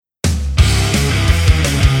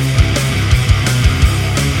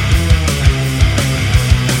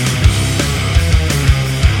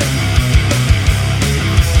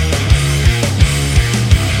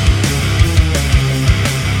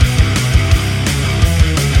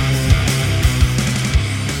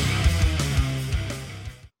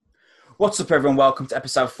What's up, everyone? Welcome to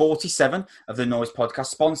episode 47 of the Noise Podcast,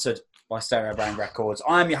 sponsored by Stereo Brain Records.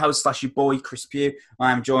 I am your host / your boy, Chris Pugh.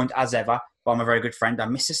 I am joined, as ever, by my very good friend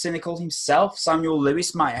and Mr. Cynical himself, Samuel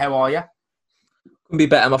Lewis. Mate, how are you? Couldn't be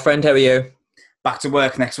better, my friend. How are you? Back to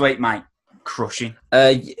work next week, mate. Crushing.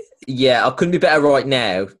 Yeah, I couldn't be better right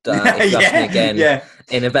now. If you ask me again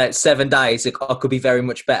in about 7 days, I could be very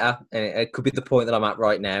much better. And it could be the point that I'm at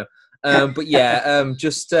right now.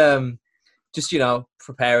 Just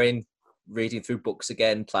preparing, reading through books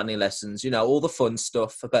again, planning lessons, all the fun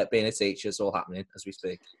stuff about being a teacher is all happening as we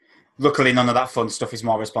speak. Luckily, none of that fun stuff is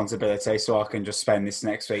my responsibility, so I can just spend this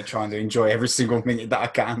next week trying to enjoy every single minute that I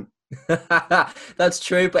can. That's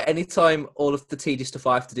true, but anytime all of the tedious stuff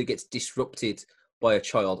I have to do gets disrupted by a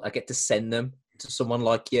child, I get to send them to someone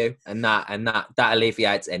like you, and that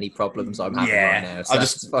alleviates any problems I'm having right now. So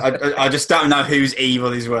I just don't know whose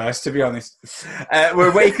evil is worse, to be honest.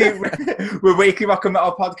 We're weekly Rock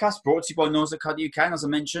Metal podcast, brought to you by Noise.co.uk, and as I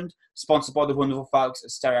mentioned, sponsored by the wonderful folks at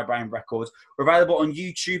Stereo Brain Records. We're available on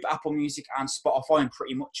YouTube, Apple Music, and Spotify, and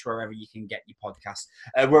pretty much wherever you can get your podcast.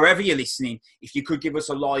 Wherever you're listening, if you could give us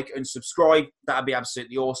a like and subscribe, that'd be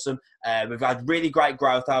absolutely awesome. We've had really great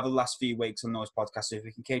growth over the last few weeks on Noise Podcast, so if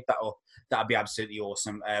we can keep that up, that'd be absolutely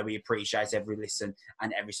awesome. We appreciate every listen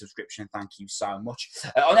and every subscription. Thank you so much.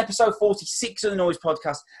 On episode 46 of the Noise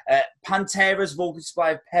Podcast, Pantera's Vulgar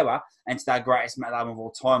Display of Power entered our greatest metal album of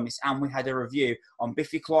all time, and we had a review on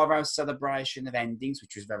Biffy Clyro's Celebration of Endings,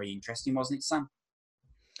 which was very interesting, wasn't it, Sam?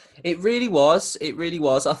 It really was.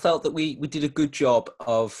 I felt that we did a good job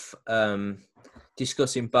of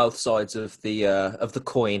discussing both sides of the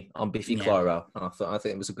coin on Biffy Clyro. I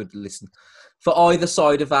think it was a good listen for either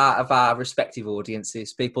side of our respective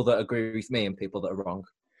audiences, people that agree with me and people that are wrong.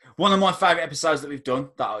 One of my favourite episodes that we've done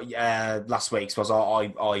last week's was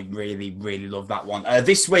I really, really love that one.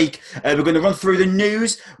 This week, we're going to run through the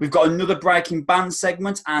news. We've got another Breaking Band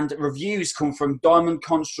segment, and reviews come from Diamond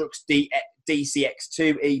Construct's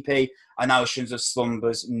DCX2 EP and Oceans of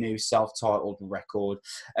Slumber's new self-titled record.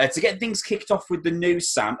 To get things kicked off with the news,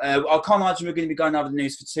 Sam, I can't imagine we're going to be going over the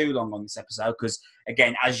news for too long on this episode because,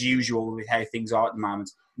 again, as usual with how things are at the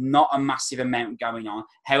moment, not a massive amount going on.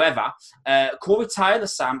 However, Corey Taylor,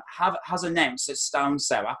 Sam, has announced that Stone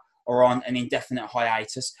Sour are on an indefinite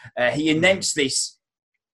hiatus. He announced this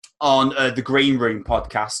on the Green Room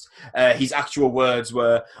podcast. His actual words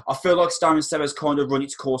were, "I feel like Stone Sour has kind of run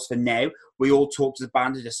its course for now. We all talked to the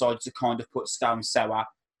band and decided to kind of put Stone Sour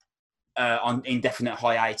on indefinite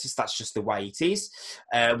hiatus. That's just the way it is.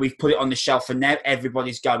 We've put it on the shelf for now.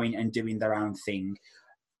 Everybody's going and doing their own thing."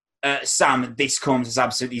 Sam, this comes as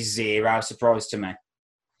absolutely zero surprise to me.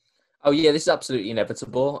 Oh yeah, this is absolutely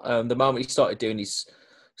inevitable. The moment he started doing his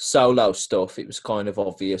solo stuff, it was kind of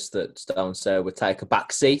obvious that Stone Sour would take a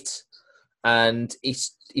back seat. And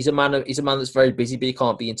he's a man that's very busy, but he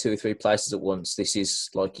can't be in 2 or 3 places at once. This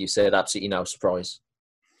is, like you said, absolutely no surprise.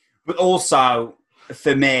 But also,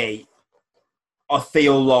 for me, I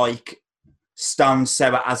feel like Stone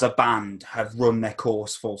Sour as a band have run their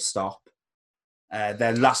course full stop.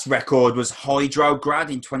 Their last record was Hydrograd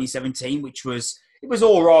in 2017, which was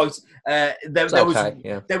all right. There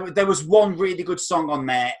was one really good song on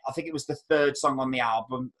there. I think it was the 3rd song on the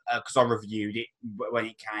album because I reviewed it when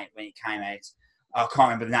it came out. I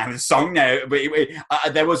can't remember the name of the song now, but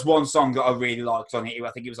there was one song that I really liked on it.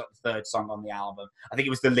 I think it was like the 3rd song on the album. I think it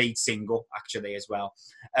was the lead single actually as well.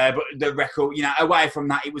 But the record, away from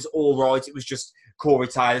that, it was all right. It was just Corey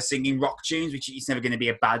Taylor singing rock tunes, which is never going to be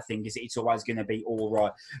a bad thing, is it? It's always going to be all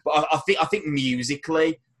right. But I think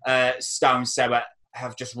musically, Stone Sour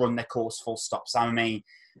have just run their course full stop. So I mean,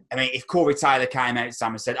 if Corey Taylor came out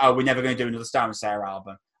and said, "Oh, we're never going to do another Stone Sour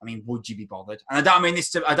album," I mean, would you be bothered? And I don't mean this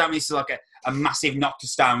to like a massive knock to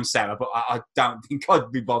Stone Sour, but I don't think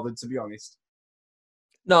I'd be bothered, to be honest.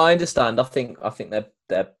 No, I understand. I think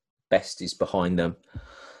their best is behind them,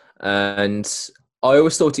 and I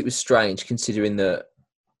always thought it was strange considering that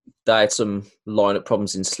they had some lineup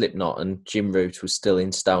problems in Slipknot and Jim Root was still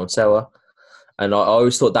in Stone Sour, and I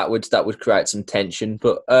always thought that would create some tension.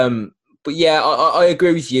 But yeah, I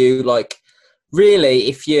agree with you. Like, really,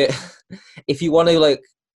 if you want to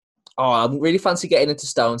I really fancy getting into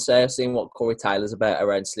Stone Sour, seeing what Corey Taylor's about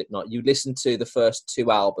around Slipknot. You listen to the first 2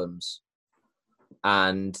 albums,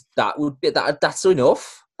 and that's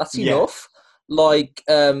enough. That's enough. Like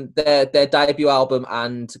their debut album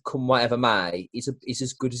and Come Whatever May is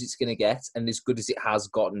as good as it's going to get, and as good as it has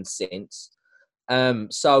gotten since.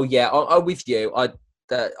 So yeah, I'm with you. I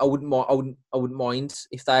wouldn't mind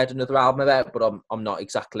if they had another album about, but I'm not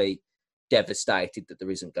exactly devastated that there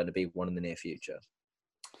isn't going to be one in the near future.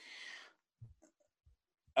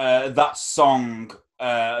 That song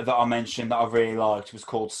that I mentioned that I really liked was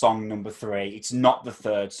called Song Number 3. It's not the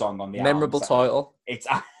third song on the Memorable album. title.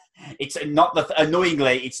 It's not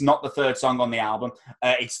annoyingly, it's not the third song on the album.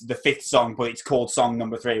 It's the fifth song, but it's called Song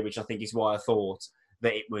Number 3, which I think is why I thought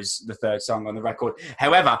that it was the third song on the record.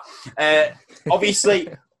 However, obviously,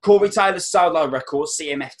 Corey Taylor's solo record,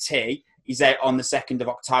 CMFT, is out on the 2nd of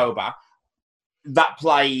October. That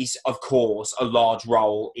plays, of course, a large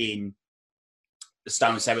role in the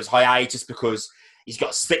Stone Sour's hiatus because he's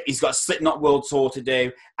got a Slipknot world tour to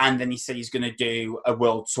do, and then he said he's going to do a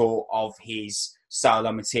world tour of his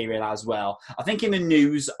solo material as well. I think in the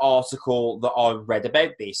news article that I read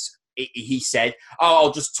about this, he said,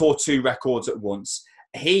 I'll just tour 2 records at once.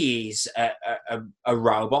 He is a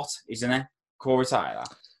robot, isn't he? Corey Taylor.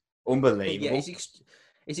 Unbelievable. Yeah,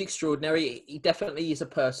 he's extraordinary. He definitely is a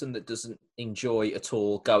person that doesn't enjoy at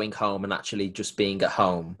all going home and actually just being at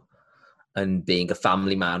home and being a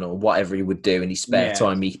family man or whatever he would do in his spare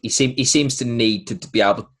time. He seems to need to be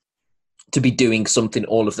able to be doing something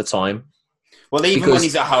all of the time. Well, even when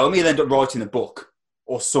he's at home, he'll end up writing a book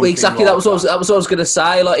or something. Well, exactly. That was what I was going to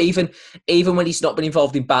say. Like even when he's not been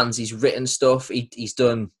involved in bands, he's written stuff. He's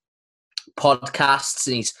done podcasts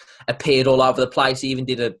and he's appeared all over the place. He even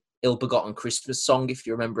did a ill-begotten Christmas song, if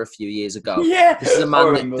you remember, a few years ago. Yeah, this is a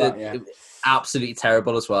man that absolutely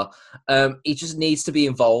terrible as well. He just needs to be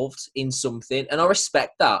involved in something, and I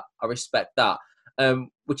respect that.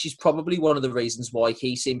 Which is probably one of the reasons why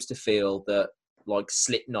he seems to feel that like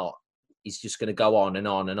Slipknot is just going to go on and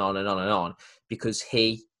on and on and on and on because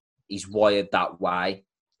he is wired that way.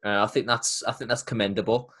 I think that's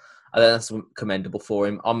commendable. I think that's commendable for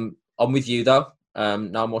him. I'm with you though.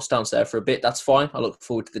 No more Stones there for a bit. That's fine. I look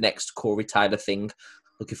forward to the next Corey Taylor thing.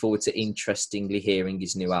 Looking forward to interestingly hearing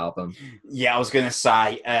his new album. Yeah, I was going to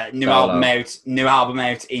say new album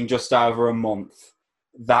out in just over a month.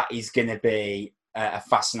 That is going to be a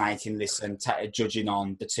fascinating listen, judging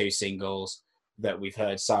on the 2 singles that we've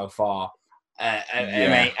heard so far.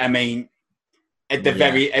 I mean, at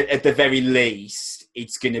the very least,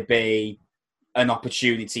 it's going to be an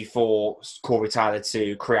opportunity for Corey Taylor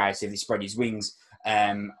to creatively spread his wings.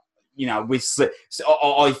 With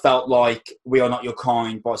I felt like We Are Not Your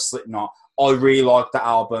Kind by Slipknot. I really liked that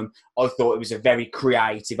album. I thought it was a very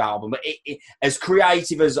creative album. But as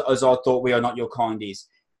creative as I thought We Are Not Your Kind is,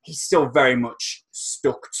 he's still very much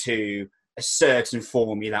stuck to a certain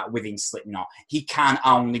formula within Slipknot. He can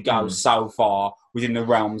only go so far within the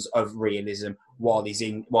realms of realism while he's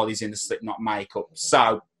in the Slipknot makeup.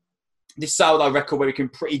 So this solo record where he can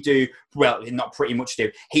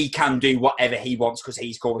he can do whatever he wants because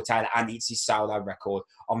he's Corey Taylor and it's his solo record.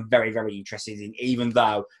 I'm very, very interested in, even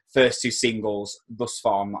though first 2 singles thus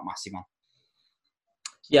far I'm not massive on.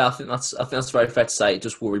 Yeah, I think that's very fair to say. It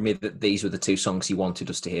just worried me that these were the 2 songs he wanted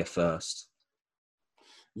us to hear first.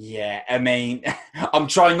 Yeah, I mean, I'm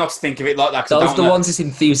trying not to think of it like that. Those are the ones he's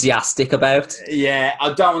enthusiastic about. Yeah,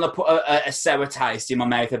 I don't want to put a sour taste in my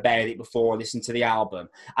mouth about it before I listen to the album.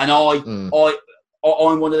 And I'm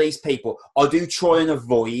one of these people. I do try and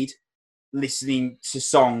avoid listening to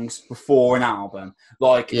songs before an album.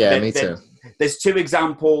 Like, me too. There's 2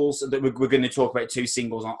 examples that we're going to talk about, 2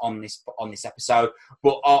 singles on this episode.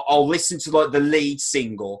 But I'll listen to like the lead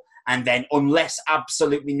single. And then, unless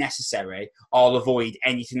absolutely necessary, I'll avoid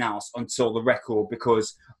anything else until the record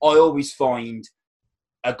because I always find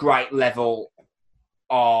a great level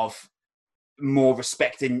of more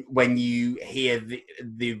respect in when you hear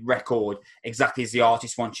the record exactly as the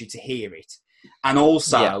artist wants you to hear it. And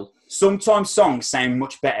also, sometimes songs sound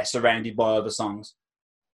much better surrounded by other songs.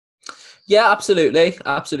 Yeah, absolutely.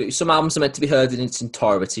 Absolutely. Some albums are meant to be heard in its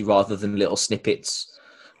entirety rather than little snippets.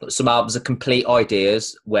 Some albums are complete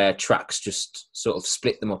ideas where tracks just sort of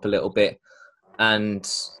split them up a little bit, and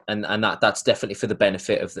that's definitely for the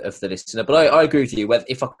benefit of the listener. But I agree with you.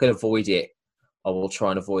 If I can avoid it, I will try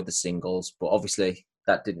and avoid the singles. But obviously,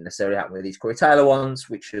 that didn't necessarily happen with these Corey Taylor ones,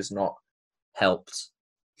 which has not helped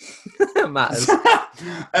matters.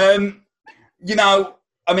 I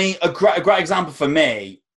mean, a great example for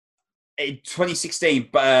me. In 2016,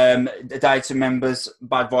 Data Members,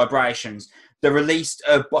 Bad Vibrations. They released,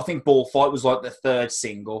 I think Bullfight was like the 3rd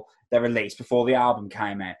single they released before the album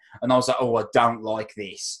came out. And I was like, I don't like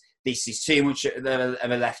this. This is too much of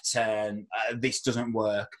a left turn. This doesn't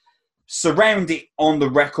work. Surround it on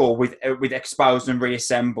the record with Exposed and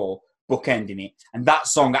Reassemble, bookending it. And that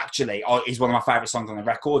song actually is one of my favourite songs on the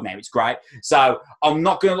record now. It's great. So I'm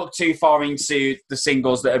not going to look too far into the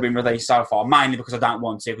singles that have been released so far, mainly because I don't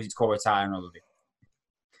want to, because it's Corey Taylor and all of it.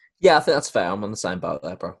 Yeah, I think that's fair. I'm on the same boat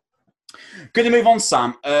there, bro. Going to move on,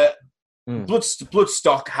 Sam.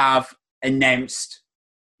 Bloodstock have announced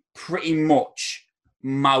pretty much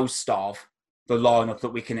most of the lineup that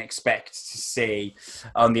we can expect to see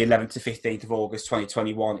on the 11th to 15th of August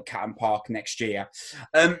 2021 at Catton Park next year.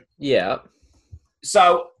 Yeah.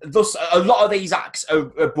 So, thus, a lot of these acts are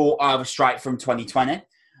brought over straight from 2020.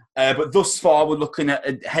 But thus far, we're looking at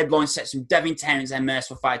a headline sets from Devin Townsend,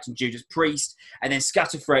 Merciful Fate, and Judas Priest. And then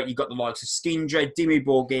scattered throughout, you've got the likes of Skindred, Dimmu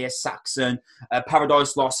Borgir, Saxon,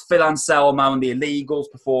 Paradise Lost, Phil Anselmo, and the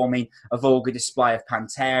Illegals performing a vulgar display of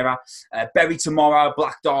Pantera. Bury Tomorrow,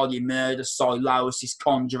 Black Dahlia Murder, Silosis,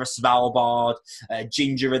 Conjurer, Svalbard,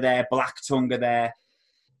 Ginger are there, Black Tongue are there.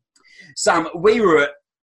 Sam, we were at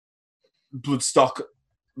Bloodstock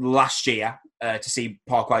last year to see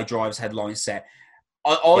Parkway Drive's headline set.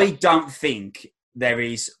 I don't think there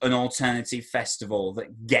is an alternative festival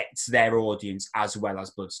that gets their audience as well as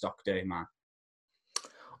Bloodstock do, man.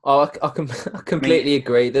 Oh, I completely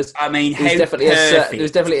agree. There's definitely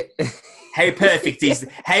how perfect is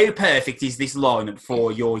this lineup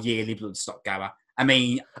for your yearly Bloodstock goer? I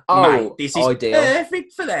mean, mate, this is ideal.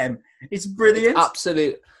 Perfect for them. It's brilliant. It's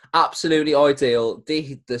absolutely ideal.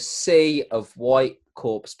 The sea of white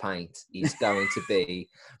corpse paint is going to be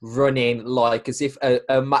running like as if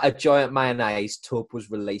a giant mayonnaise tub was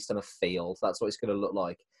released on a field. That's what it's going to look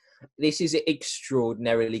like. This is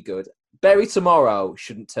extraordinarily good. Bury Tomorrow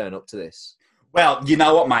shouldn't turn up to this. Well, you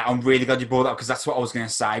know what, mate? I'm really glad you brought that up because that's what I was going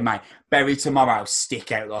to say, mate. Bury Tomorrow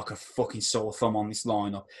stick out like a fucking sore thumb on this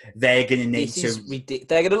lineup. They're going to need They're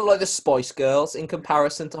going to look like the Spice Girls in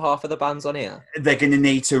comparison to half of the bands on here. They're going to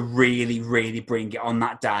need to really, really bring it on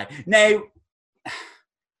that day. Now,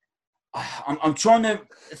 I'm trying to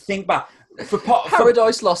think back.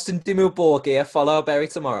 Paradise Lost and Dimmu Borgir follow Bury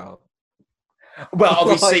Tomorrow. Well,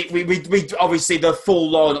 obviously, we obviously the full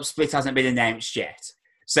lineup split hasn't been announced yet,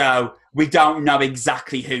 so we don't know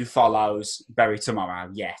exactly who follows Bury Tomorrow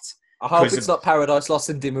yet. I hope it's not Paradise Lost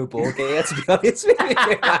and Dimmu Borgir, to be honest with you,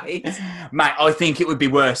 mate. Mate, I think it would be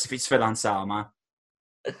worse if it's Phil Anselmo.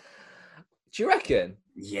 Do you reckon?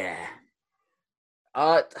 Yeah.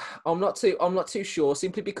 I'm not too sure.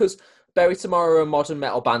 Simply because Bury Tomorrow are a modern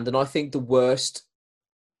metal band, and I think the worst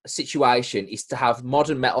situation is to have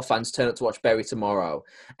modern metal fans turn up to watch Bury Tomorrow,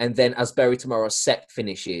 and then as Bury Tomorrow's set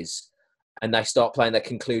finishes and they start playing their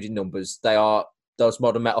concluding numbers, those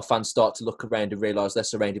modern metal fans start to look around and realise they're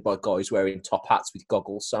surrounded by guys wearing top hats with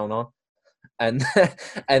goggles sewn on. And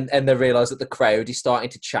and they realise that the crowd is starting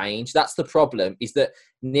to change. That's the problem, is that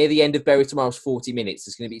near the end of Bury Tomorrow's 40 minutes,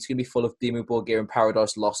 it's going to be full of Dimmu Borgir and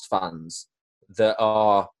Paradise Lost fans that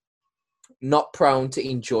are not prone to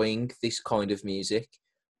enjoying this kind of music,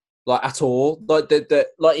 like at all. Like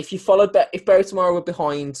like if Bury Tomorrow were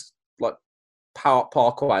behind like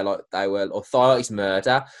Parkway, like they were, or Thought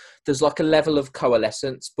Murder, there's like a level of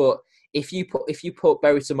coalescence. But if you put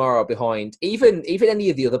Bury Tomorrow behind even any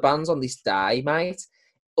of the other bands on this day, mate,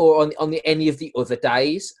 or on any of the other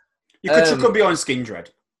days, you could chuck them behind Skindred.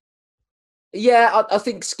 Yeah, I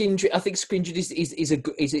think Skindred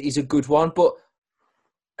is a good one, but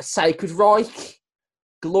Sacred Reich,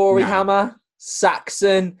 Glory Hammer,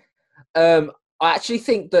 Saxon. I actually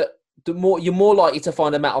think that you're more likely to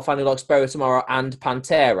find a metal fan who likes Bury Tomorrow and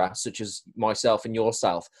Pantera, such as myself and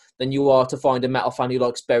yourself, than you are to find a metal fan who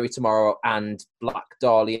likes Bury Tomorrow and Black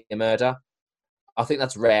Dahlia Murder. I think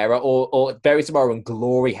that's rarer. Or Bury Tomorrow and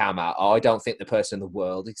Glory Hammer. I don't think the person in the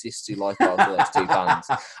world exists who likes both of those two bands.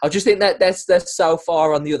 I just think that they're so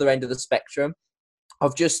far on the other end of the spectrum.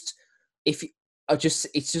 It just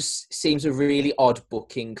seems a really odd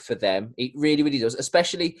booking for them. It really, really does,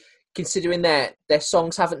 especially considering their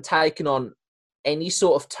songs haven't taken on any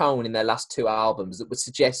sort of tone in their last two albums that would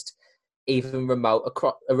suggest even a remote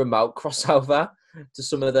crossover to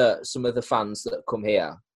some of the fans that come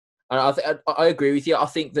here. And I agree with you. I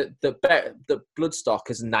think that the Bloodstock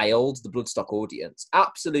has nailed the Bloodstock audience.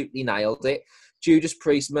 Absolutely nailed it. Judas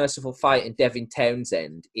Priest, Merciful Fate, and Devin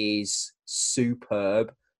Townsend is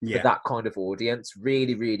superb for that kind of audience.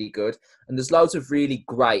 Really, really good. And there's loads of really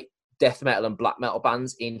great death metal and black metal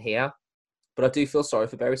bands in here. But I do feel sorry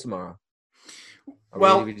for Bury Tomorrow. I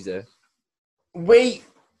really, really do. We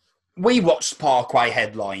watched Parkway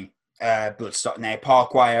headline Bloodstock. Now,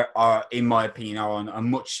 Parkway are, in my opinion, are on a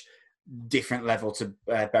much different level to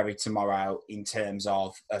Bury Tomorrow in terms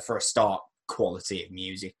of, for a start, quality of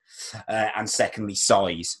music, and secondly,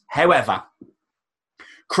 size. However,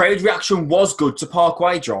 crowd reaction was good to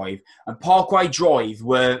Parkway Drive, and Parkway Drive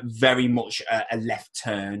were very much a left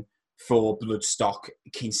turn for Bloodstock,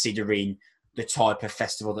 considering the type of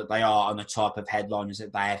festival that they are and the type of headliners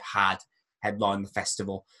that they have had headline the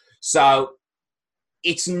festival. So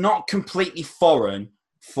it's not completely foreign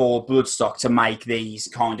for Bloodstock to make these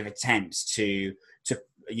kind of attempts to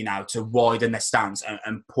to widen their stance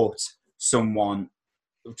and put someone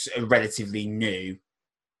relatively new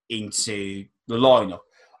into the lineup.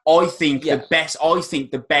 I think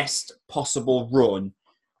the best possible run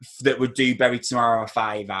that would do Bury Tomorrow a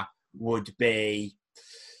favour would be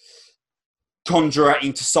Conjurer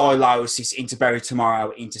into Sylosis, into Bury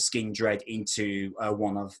Tomorrow, into Skindred, into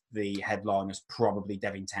one of the headliners, probably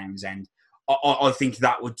Devin Townsend. I think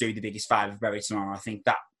that would do the biggest favour for Bury Tomorrow. I think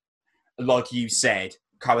that, like you said,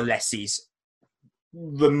 coalesces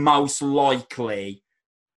the most likely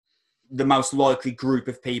group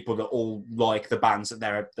of people that all like the bands that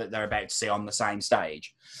they're about to see on the same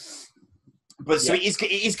stage. But so it is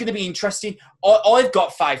going to be interesting. I've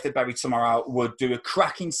got faith that Bury Tomorrow would do a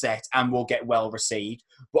cracking set and will get well received.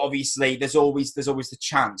 But obviously, there's always the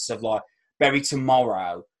chance of like Bury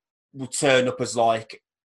Tomorrow will turn up as like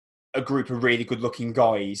a group of really good looking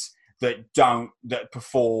guys that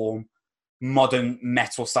perform modern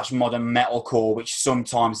metal / modern metalcore, which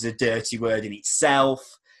sometimes is a dirty word in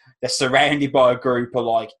itself. They're surrounded by a group of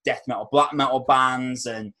like death metal, black metal bands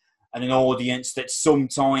and an audience that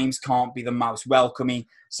sometimes can't be the most welcoming.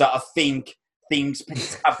 So I think things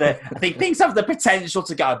have the potential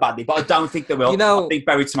to go badly, but I don't think they will. I think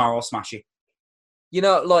Bury Tomorrow will smash it.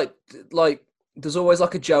 Like there's always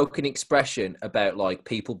like a joking expression about like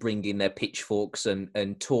people bringing their pitchforks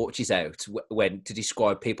and torches out when to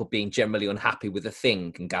describe people being generally unhappy with a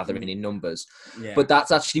thing and gathering in numbers. Yeah. But that's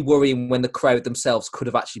actually worrying when the crowd themselves could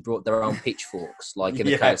have actually brought their own pitchforks, like in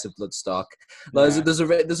the case of Bloodstock. There's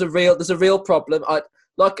a real problem.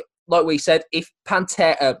 Like we said, if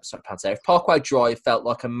if Parkway Drive felt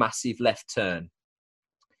like a massive left turn,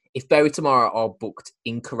 if Bury Tomorrow are booked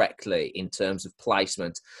incorrectly in terms of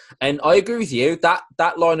placement, and I agree with you, that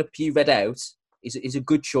lineup you read out is a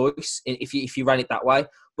good choice if you ran it that way.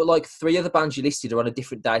 But like 3 of the bands you listed are on a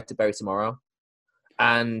different date to Bury Tomorrow,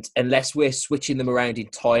 and unless we're switching them around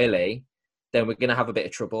entirely, then we're going to have a bit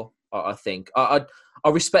of trouble. I think I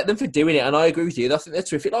respect them for doing it, and I agree with you. I think they're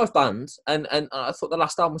terrific live bands, and I thought the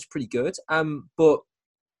last album was pretty good. But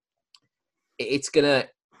it's gonna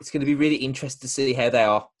be really interesting to see how they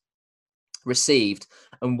are received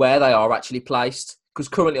and where they are actually placed, because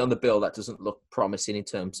currently on the bill that doesn't look promising in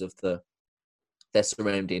terms of their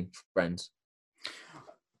surrounding friends.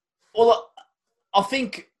 Well, I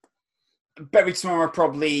think Bury Tomorrow are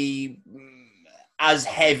probably as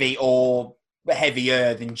heavy or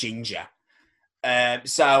heavier than Ginger.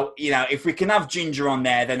 So if we can have Ginger on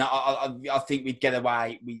there, then I think we'd get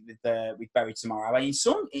away with Bury Tomorrow. And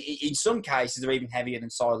in some cases, they're even heavier than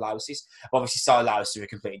Sylosis. Obviously, Sylosis are a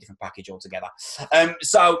completely different package altogether.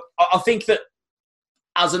 So I think that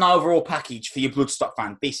as an overall package for your Bloodstock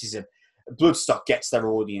fan, this is Bloodstock gets their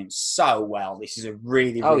audience so well. This is a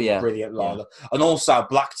really brilliant lineup. Yeah. And also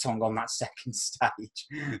Black Tongue on that second stage.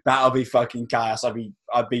 That'll be fucking chaos.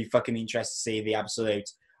 I'd be fucking interested to see the absolute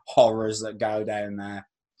horrors that go down there.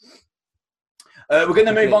 We're going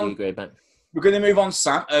to move on. We're going to move on,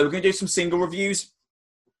 Sam. We're going to do some single reviews.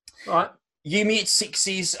 All right. You Meet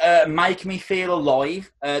Six's Make Me Feel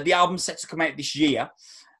Alive. The album's set to come out this year,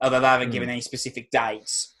 although they haven't given any specific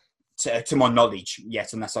dates to my knowledge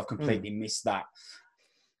yet, unless I've completely missed that.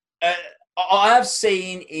 I have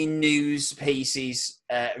seen in news pieces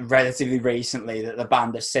relatively recently that the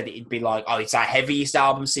band has said it'd be like, it's our heaviest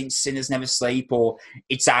album since Sinners Never Sleep, or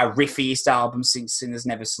it's our riffiest album since Sinners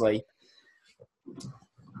Never Sleep.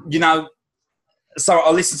 So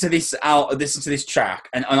I listened to this track,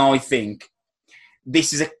 and I think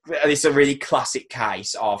this is a really classic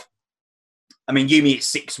case of, You Meet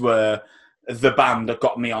Six were the band that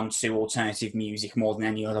got me onto alternative music more than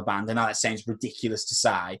any other band. I know that sounds ridiculous to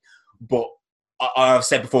say, but I've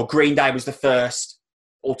said before, Green Day was the first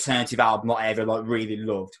alternative album I ever really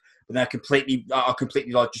loved. But then I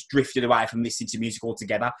completely just drifted away from listening to music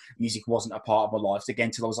altogether. Music wasn't a part of my life again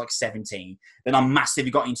until I was 17. Then I massively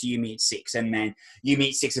got into You Meet Six, and then You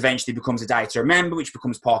Meet Six eventually becomes A Day to Remember, which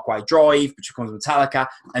becomes Parkway Drive, which becomes Metallica,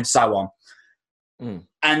 and so on.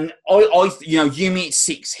 And You Meet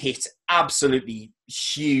Six hit absolutely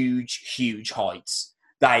huge heights.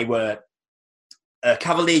 They were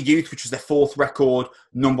Cavalier Youth, which was their 4th record,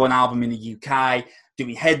 #1 album in the UK,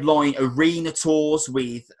 doing headline arena tours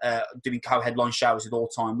with doing co-headline shows with All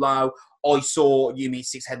Time Low. I saw You Meet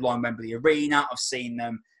Six headline Wembley Arena. I've seen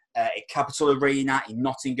them at Capital Arena in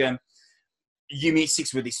Nottingham. You Meet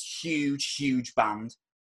Six were this huge band,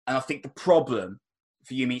 and I think the problem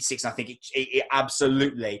for You Meet Six, and I think it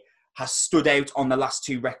absolutely has stood out on the last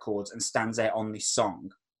 2 records and stands out on this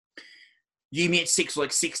song. You Meet Six were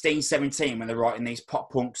 16, 17 when they're writing these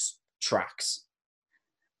pop punks tracks.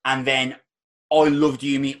 And then I loved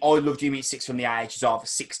Yumi. I loved Yumi at Six from the ages of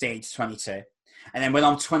 16 to 22. And then when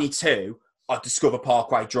I'm 22, I discover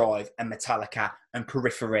Parkway Drive and Metallica and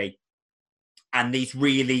Periphery and these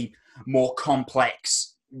really more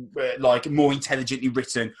complex, like more intelligently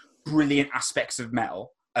written, brilliant aspects of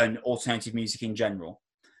metal and alternative music in general.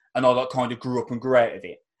 And I like kind of grew up and grew out of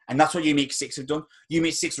it. And that's what Yumi X6 have done. Yumi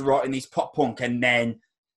X6 are writing these pop punk and then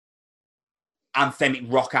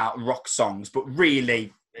anthemic rock songs, but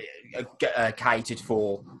really catered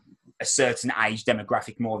for a certain age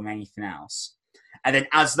demographic more than anything else. And then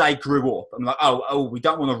as they grew up, I'm like, oh, we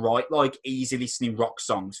don't want to write like easy listening rock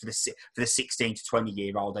songs for the 16 to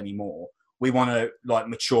 20-year-old anymore. We want to like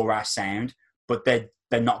mature our sound, but they're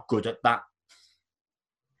not good at that.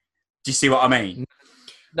 Do you see what I mean?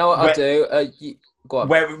 No, I do. Go on.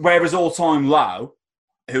 Whereas All Time Low,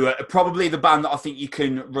 who are probably the band that I think you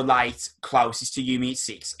can relate closest to Yumi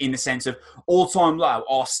X6 in the sense of All Time Low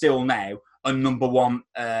are still now a number one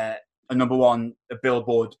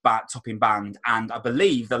Billboard topping band, and I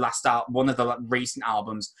believe one of the recent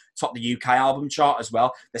albums topped the UK album chart as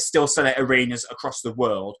well. They're still selling arenas across the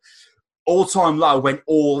world. All Time Low went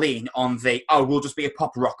all in on we'll just be a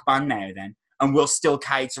pop rock band now then, and we'll still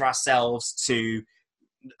cater ourselves to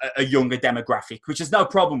a younger demographic, which there's no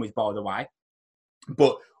problem with, by the way.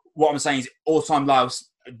 But what I'm saying is All Time Low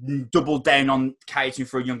doubled down on catering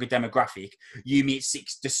for a younger demographic. Yumi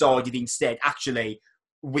X6 decided instead, actually,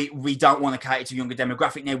 we don't want to cater to a younger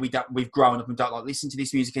demographic now. We've grown up and don't like listen to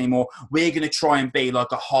this music anymore. We're going to try and be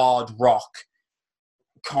like a hard rock,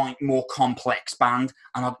 more complex band,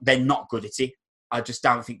 and they're not good at it. I just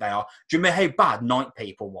don't think they are. Do you remember how bad Night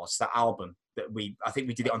People was, that album? I think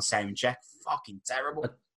we did it on Soundcheck. Fucking terrible.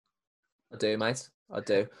 I do, mate. I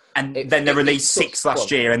do. And then they released six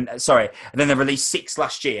last year. And then they released six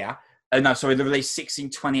last year. They released six in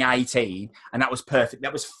 2018, and that was perfect.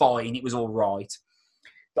 That was fine. It was all right.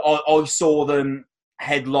 But I saw them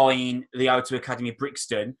headline the O2 Academy of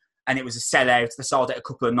Brixton, and it was a sellout. They sold out a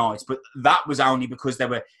couple of nights, but that was only because they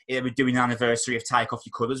were doing an anniversary of Take Off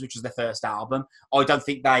Your Colours, which was their first album. I don't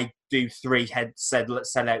think they do 3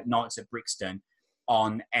 sellout nights at Brixton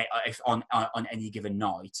on any given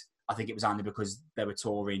night. I think it was only because they were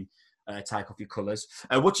touring Take Off Your Colours.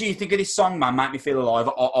 What do you think of this song, man? Make Me Feel Alive.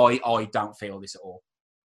 I don't feel this at all.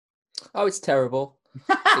 Oh, it's terrible.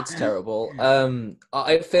 It's terrible.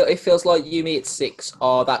 It feels like Yumi X6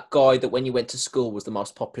 are that guy that when you went to school was the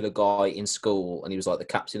most popular guy in school, and he was like the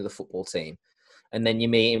captain of the football team. And then you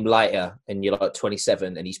meet him later, and you're like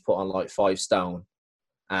 27, and he's put on like 5 stone,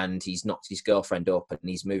 and he's knocked his girlfriend up, and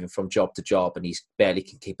he's moving from job to job, and he's barely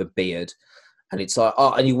can keep a beard. And it's like,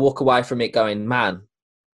 and you walk away from it going, man,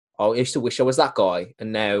 I used to wish I was that guy.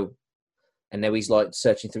 And now he's like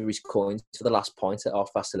searching through his coins for the last pint at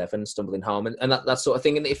 11:30, stumbling home, and that sort of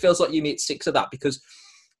thing. And it feels like Yumi X6 of that, because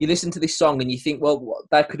you listen to this song and you think, well,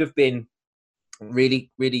 that could have been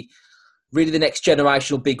really, really, really the next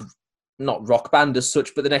generational big, not rock band as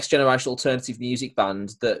such, but the next generational alternative music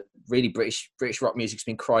band that really British rock music's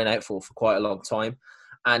been crying out for quite a long time.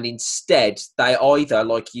 And instead, they either,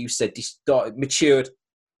 like you said, matured,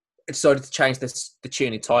 decided to change the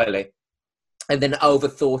tune entirely, and then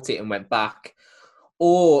overthought it and went back,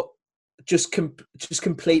 or just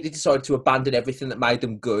completely decided to abandon everything that made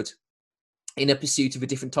them good in a pursuit of a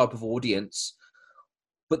different type of audience,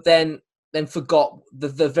 but then forgot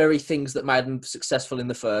the very things that made them successful in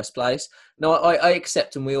the first place. Now, I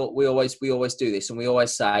accept, and we always do this, and we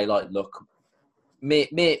always say, like, look, me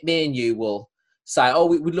and you will say, oh,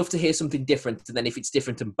 we'd love to hear something different, and then if it's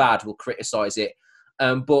different and bad, we'll criticise it.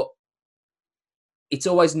 But it's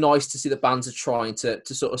always nice to see that bands are trying to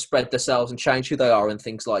sort of spread themselves and change who they are and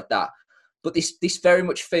things like that. But this very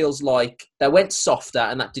much feels like they went softer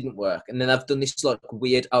and that didn't work, and then they've done this like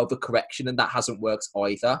weird overcorrection and that hasn't worked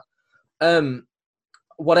either.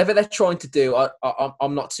 Whatever they're trying to do,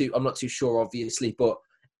 I'm not too sure, obviously, but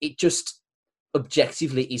it just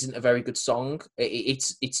objectively isn't a very good song.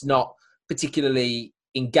 It's not particularly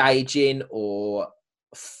engaging or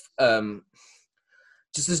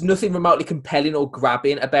just there's nothing remotely compelling or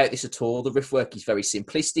grabbing about this at all. The riff work is very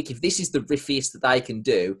simplistic. If this is the riffiest that they can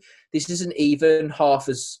do, this isn't even half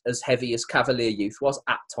as heavy as Cavalier Youth was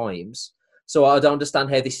at times. So I don't understand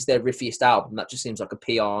how this is their riffiest album. That just seems like a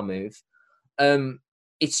PR move.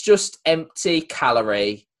 It's just empty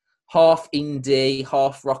calorie, half indie,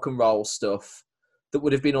 half rock and roll stuff that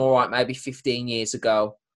would have been all right maybe 15 years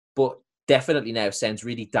ago, but definitely now sounds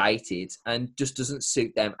really dated and just doesn't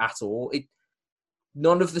suit them at all.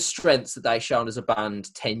 None of the strengths that they shown as a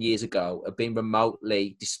band 10 years ago have been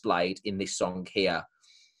remotely displayed in this song here.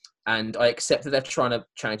 And I accept that they're trying to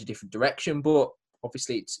change a different direction, but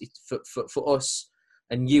obviously it's for us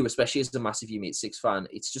and you, especially as a massive You Meet Six fan,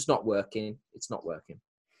 it's just not working. It's not working.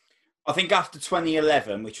 I think after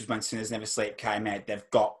 2011, which was when Sinners Never Sleep came out, they've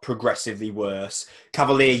got progressively worse.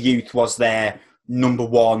 Cavalier Youth was their number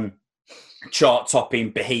one chart-topping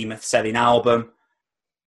behemoth-selling album,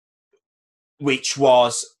 which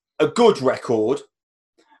was a good record,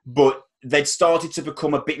 but they'd started to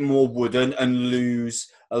become a bit more wooden and lose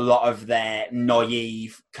a lot of their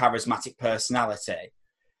naive, charismatic personality.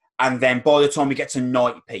 And then by the time we get to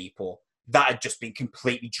Night People, that had just been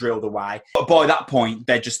completely drilled away. But by that point,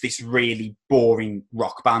 they're just this really boring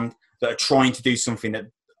rock band that are trying to do something that,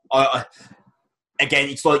 again,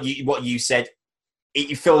 it's like what you said.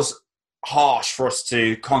 It feels harsh for us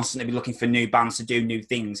to constantly be looking for new bands to do new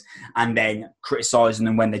things and then criticising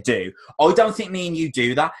them when they do. I don't think me and you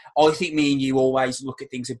do that. I think me and you always look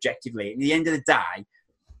at things objectively. At the end of the day,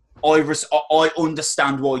 I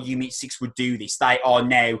understand why You Meet Six would do this. They are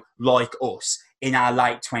now like us in our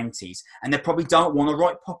late 20s, and they probably don't want to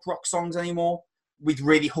write pop rock songs anymore with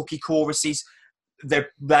really hooky choruses. They've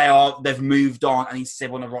moved on, and instead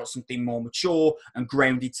want to write something more mature and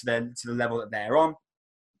grounded to the level that they're on.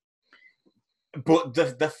 But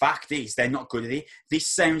the fact is, they're not good at it. This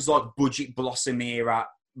sounds like budget Blossom era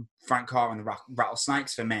Frank Carr and the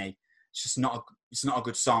Rattlesnakes for me. It's just not a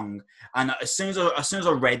good song. And as soon as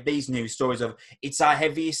I read these news stories of it's our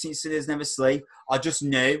heaviest since Sinners Never Sleep, I just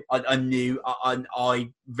knew. I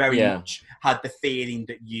very much had the feeling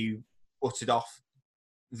that you uttered off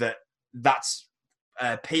that's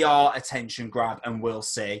a PR attention grab, and we'll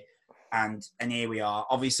see. And here we are.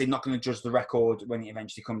 Obviously, not going to judge the record when it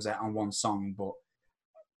eventually comes out on one song, but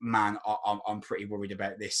man, I'm pretty worried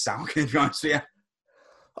about this sound. To be honest with you.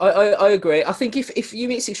 I agree. I think if You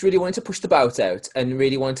Meet Six really wanted to push the boat out and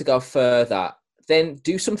really wanted to go further, then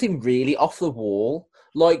do something really off the wall.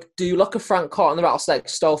 Like, do like a Frank Carter and the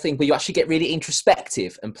Rattlesnakes style thing where you actually get really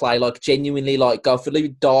introspective and play like genuinely like go for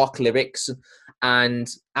really dark lyrics and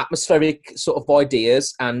atmospheric sort of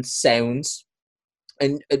ideas and sounds,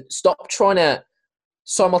 and stop trying to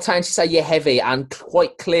simultaneously say you're heavy and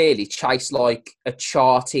quite clearly chase like a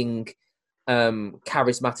charting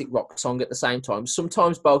charismatic rock song at the same time.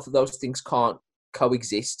 Sometimes both of those things can't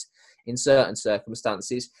coexist in certain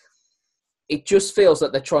circumstances. It just feels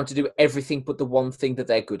like they're trying to do everything but the one thing that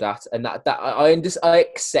they're good at, and that I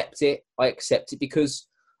accept it. I accept it because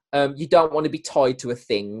you don't want to be tied to a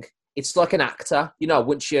thing. It's like an actor, you know.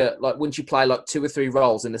 Once you play like 2 or 3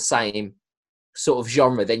 roles in the same sort of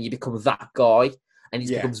genre, then you become that guy. And it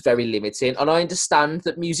becomes very limiting. And I understand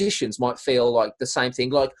that musicians might feel like the same thing.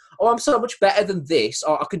 Like, oh, I'm so much better than this.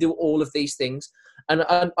 I can do all of these things. And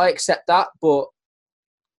I accept that, but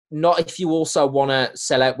not if you also want to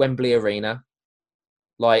sell out Wembley Arena.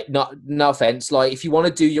 Like, no offense. Like, if you want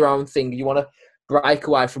to do your own thing, you want to break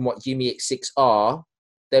away from what You Meet Six are,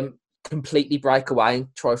 then completely break away and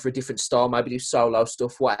try for a different style. Maybe do solo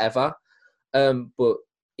stuff, whatever. But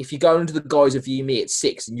if you go under the guise of You Meet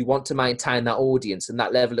Six and you want to maintain that audience and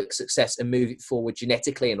that level of success and move it forward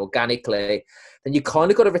genetically and organically, then you kind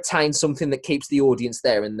of got to retain something that keeps the audience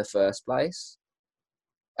there in the first place.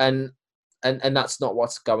 And that's not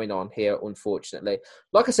what's going on here, unfortunately.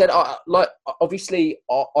 Like I said, obviously,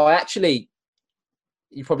 you're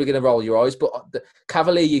probably going to roll your eyes, but the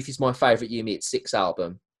Cavalier Youth is my favourite You Meet Six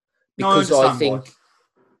album because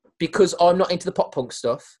because I'm not into the pop punk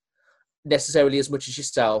stuff necessarily as much as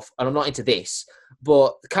yourself, and I'm not into this,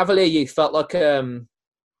 but Cavalier Youth felt like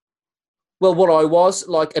what I was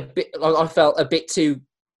like a bit. I felt a bit too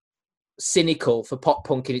cynical for pop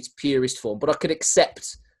punk in its purest form, but I could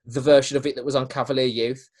accept the version of it that was on Cavalier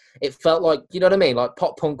Youth. It felt like, you know what I mean, like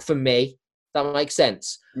pop punk for me. That makes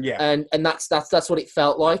sense. Yeah, and that's what it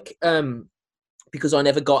felt like. Because I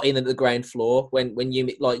never got in at the ground floor when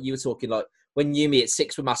you were talking like. When You Meet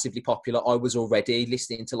Six were massively popular, I was already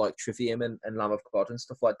listening to like Trivium and Lamb of God and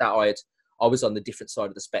stuff like that. I was on the different side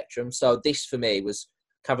of the spectrum. So this for me was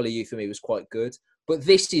Cavalier Youth for me was quite good. But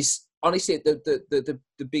this is honestly the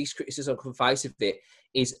biggest criticism I can face of it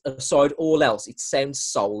is, aside all else, it sounds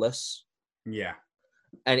soulless. Yeah,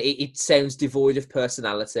 and it sounds devoid of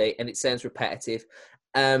personality and it sounds repetitive.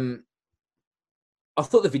 I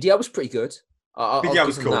thought the video was pretty good. Video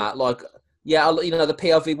was cool. That. Like. Yeah, you know, the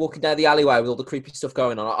POV walking down the alleyway with all the creepy stuff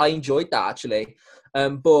going on. I enjoyed that, actually.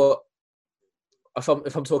 But if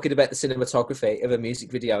I'm talking about the cinematography of a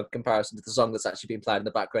music video in comparison to the song that's actually been played in the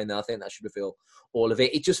background, then I think that should reveal all of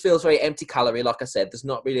it. It just feels very empty calorie, like I said. There's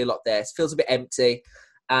not really a lot there. It feels a bit empty.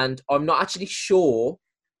 And I'm not actually sure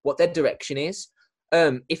what their direction is.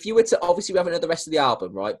 If you were to, obviously we haven't heard the rest of the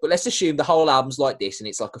album, right? But let's assume the whole album's like this and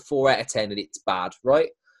it's like a 4 out of 10 and it's bad, right?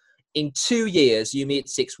 in 2 years, you meet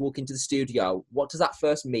Six, walk into the studio. What does that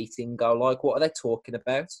first meeting go like? What are they talking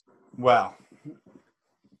about? Well,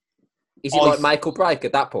 is it like make or break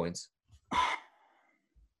at that point?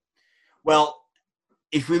 Well,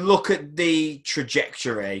 if we look at the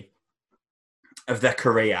trajectory of their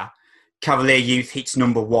career, Cavalier Youth hits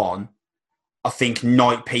number 1. I think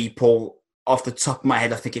Night People, off the top of my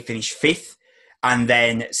head, I think it finished 5th. And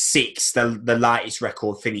then 6th, the latest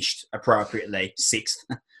record, finished appropriately 6th.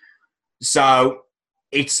 So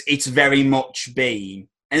it's very much been...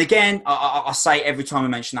 And again, I say every time I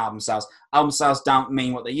mention album sales don't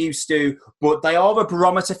mean what they used to, but they are a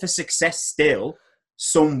barometer for success still,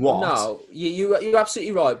 somewhat. No, you're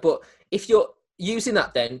absolutely right. But if you're using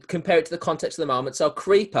that then, compare it to the context of the moment. So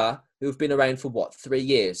Creeper, who've been around for, 3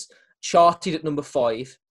 years, charted at number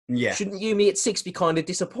 5. Yeah. Shouldn't You Me at 6 be kind of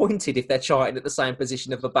disappointed if they're charting at the same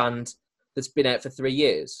position of a band that's been out for 3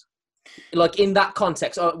 years? Like, in that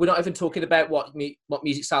context, we're not even talking about what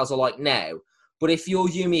music sales are like now. But if you're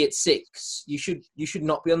You Me at 6, you should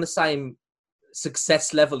not be on the same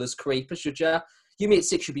success level as Creeper, should you? You Me at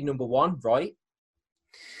 6 should be number 1, right?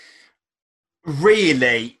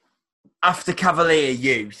 Really, after Cavalier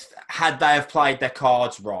Youth, had they have played their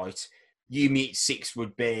cards right, You Me at 6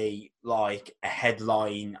 would be like a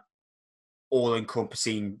headline,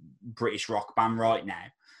 all-encompassing British rock band right now.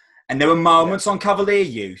 And there were moments on Cavalier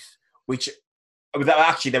Youth, which...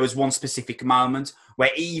 Actually, there was one specific moment where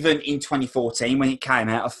even in 2014, when it came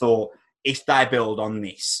out, I thought, if they build on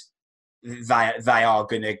this, they are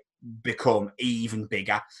going to become even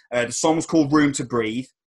bigger. The song's called Room to Breathe.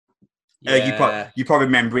 Yeah. You probably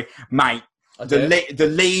remember it. Mate, the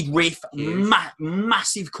lead riff,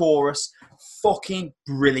 massive chorus, fucking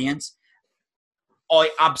brilliant. I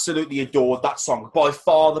absolutely adored that song. By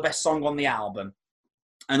far the best song on the album.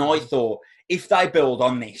 And I thought, if they build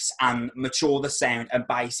on this and mature the sound and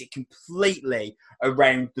base it completely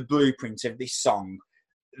around the blueprint of this song,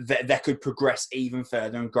 they could progress even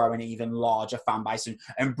further and grow an even larger fan base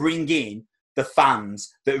and bring in the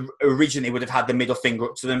fans that originally would have had the middle finger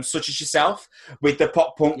up to them, such as yourself, with the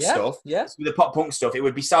pop punk stuff. Yes. With the pop punk stuff, it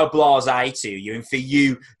would be so blasé to you, and for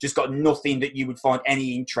you, just got nothing that you would find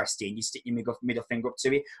any interest in. You stick your middle finger up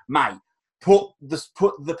to it. Mate, put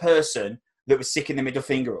the person that was sticking the middle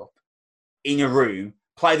finger up in a room,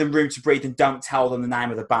 play them Room to Breathe, and don't tell them the name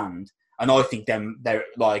of the band. And I think they're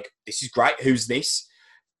like, this is great. Who's this?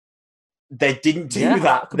 They didn't do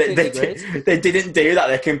that. They didn't do that.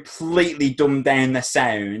 They completely dumbed down their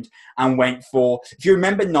sound and went for... If you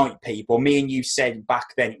remember Night People, me and you said back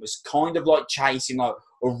then it was kind of like chasing like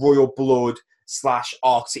a Royal Blood /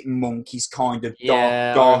 Arctic Monkeys kind of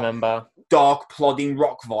dark plodding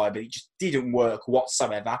rock vibe. But it just didn't work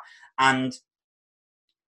whatsoever. And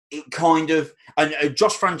it kind of... And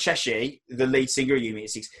Josh Franceschi, the lead singer of You Me at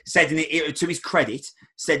 6, said to his credit,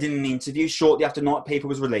 said in an interview shortly after Night People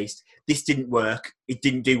was released, this didn't work. It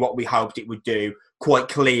didn't do what we hoped it would do. Quite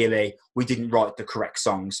clearly, we didn't write the correct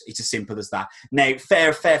songs. It's as simple as that. Now,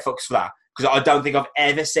 fair fucks for that, because I don't think I've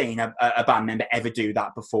ever seen a band member ever do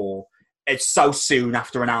that before. It's so soon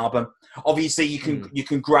after an album. Obviously, you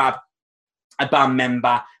can grab a band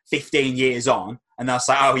member 15 years on, and they'll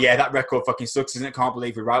say, oh yeah, that record fucking sucks, isn't it? Can't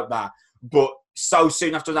believe we wrote that. But so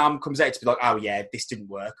soon after an album comes out, to be like, oh yeah, this didn't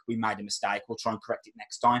work. We made a mistake. We'll try and correct it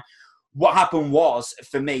next time. What happened was,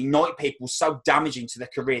 for me, Night People was so damaging to their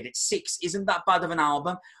career that 6 isn't that bad of an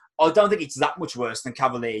album. I don't think it's that much worse than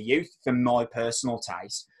Cavalier Youth, for my personal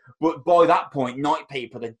taste. But by that point, Night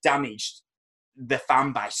People had damaged the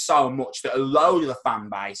fan base so much that a load of the fan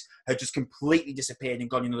base had just completely disappeared and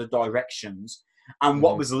gone in other directions. And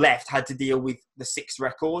what was left had to deal with the 6th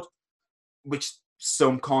record, which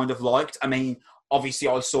some kind of liked. I mean, obviously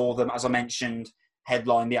I saw them, as I mentioned,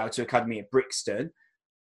 headline the O2 Academy at Brixton.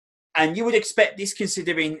 And you would expect this,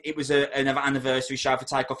 considering it was an anniversary show for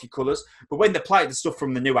Take Off Your Colours. But when they played the stuff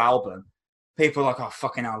from the new album, people are like, oh,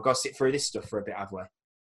 fucking hell, I've got to sit through this stuff for a bit, have we?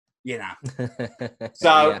 You know.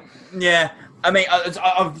 So, yeah. I mean,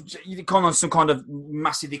 I've gone on some kind of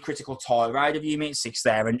massively critical tirade of You Me at 6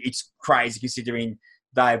 there, and it's crazy considering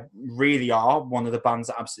they really are one of the bands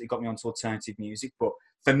that absolutely got me onto alternative music. But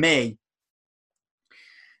for me,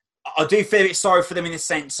 I do feel a bit sorry for them in the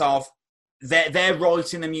sense of they're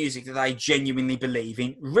writing the music that they genuinely believe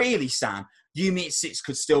in. Really, Sam, You Me at 6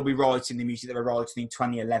 could still be writing the music they were writing in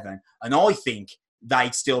 2011, and I think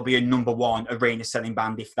they'd still be a number 1 arena selling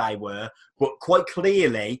band if they were. But quite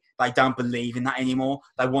clearly, they don't believe in that anymore.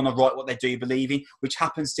 They want to write what they do believe in, which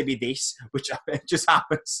happens to be this, which just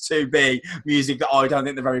happens to be music that I don't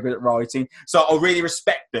think they're very good at writing. So I really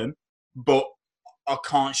respect them, but I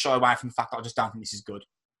can't shy away from the fact that I just don't think this is good.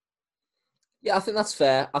 Yeah, I think that's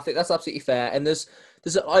fair. I think that's absolutely fair. And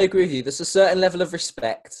I agree with you. There's a certain level of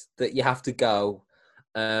respect that you have to go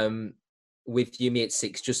with Yumi at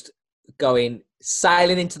 6, just going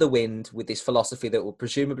sailing into the wind with this philosophy that will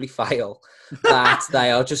presumably fail, that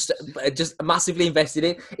they are just massively invested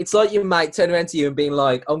in. It's like your mate turning around to you and being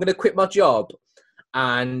like, I'm going to quit my job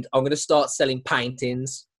and I'm going to start selling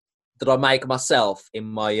paintings that I make myself in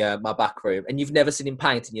my my back room. And you've never seen him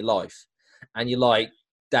paint in your life. And you're like,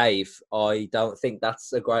 Dave, I don't think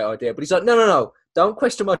that's a great idea. But he's like, no. Don't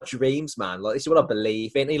question my dreams, man. Like, this is what I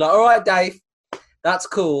believe in. And you're like, all right, Dave, that's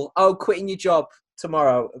cool. Oh, quitting your job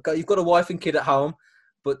tomorrow. You've got a wife and kid at home,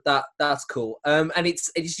 but that's cool. And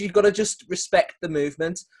it's you've got to just respect the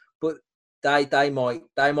movement. But they might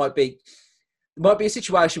be. There might be a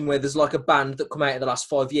situation where there's like a band that come out in the last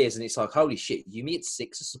 5 years and it's like, holy shit, Yumi at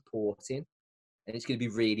 6 are supporting. And it's going to be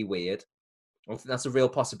really weird. I think that's a real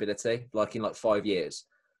possibility, like in like 5 years.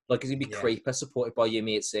 Like, is it going to be Creeper supported by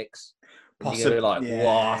Yumi at 6? And you're going to be like,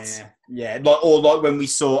 what? Yeah. Like when we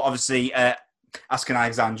saw, obviously, Asking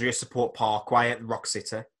Alexandria support Parkway at Rock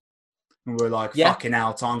City. And we're like, fucking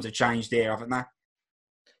hell, times have changed here, haven't they?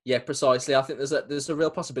 Yeah, precisely. I think there's a real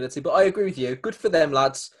possibility. But I agree with you. Good for them,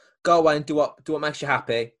 lads. Go away and do what makes you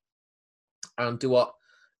happy. And do what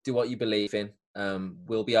you believe in.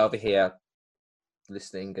 We'll be over here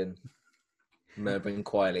listening and murmuring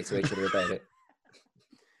quietly to each other about it.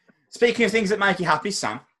 Speaking of things that make you happy,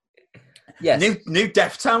 Sam. Yes. New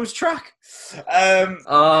Deftones track.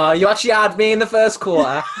 You actually had me in the first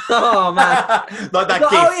quarter. Oh man. Like that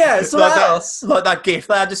GIF. Oh yeah, someone else. Like that GIF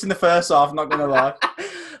they had just in the first half, I'm not gonna lie.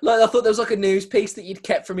 Like, I thought there was like a news piece that you'd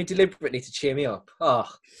kept from me deliberately to cheer me up.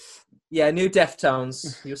 Oh. Yeah, new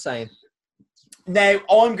Deftones, you were saying. Now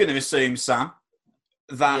I'm gonna assume, Sam,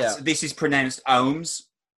 that this is pronounced Ohms.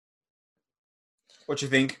 What do you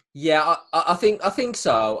think? Yeah, I think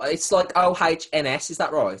so. It's like OHNS, is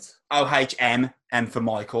that right? OHM, M for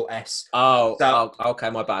Michael, S. Oh, okay,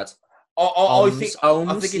 my bad. I think it's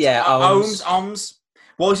Ohms.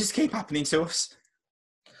 Why does this keep happening to us?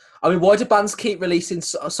 I mean, why do bands keep releasing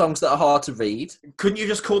songs that are hard to read? Couldn't you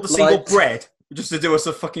just call the single Bread just to do us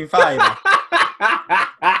a fucking favour?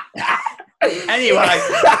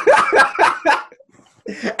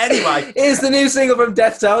 Anyway, here's the new single from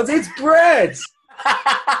Deftones. It's Bread.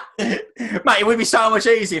 Mate, it would be so much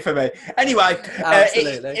easier for me. Anyway,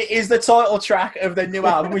 it is the title track of the new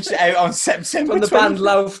album, which is out on September. From the band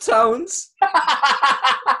Love Tones.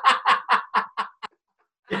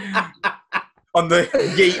 on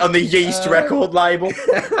the Yeast record label.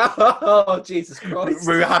 Oh, Jesus Christ!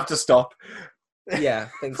 We have to stop. Yeah,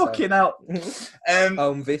 I think fucking hell.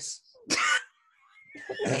 This.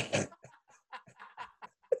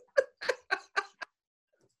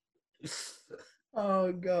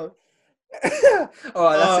 Oh god! All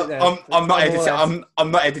right, that's it then. I'm not editing.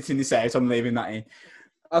 I'm not editing this out. I'm leaving that in.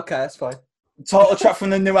 Okay, that's fine. Title track from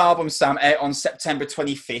the new album, Sam, out on September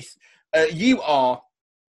 25th. You are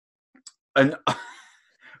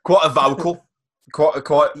quite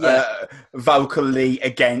vocally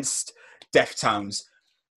against Deftones.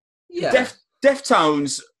 Yeah,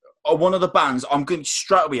 Deftones are one of the bands I'm going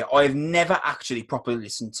straight away. I have never actually properly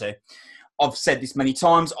listened to. I've said this many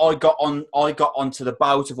times. I got onto the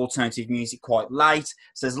boat of alternative music quite late.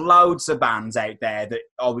 So there's loads of bands out there that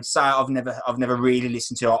I would say I've never really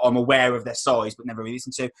listened to. I'm aware of their size, but never really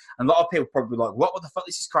listened to. And a lot of people probably like, what the fuck?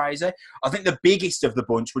 This is crazy. I think the biggest of the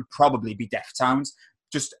bunch would probably be Deftones.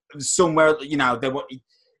 Just somewhere,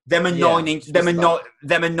 them and 9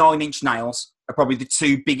 Inch Nails are probably the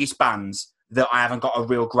two biggest bands that I haven't got a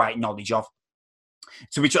real great knowledge of.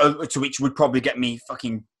 To which would probably get me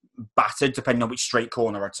fucking battered depending on which street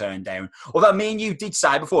corner I turn down. Although me and you did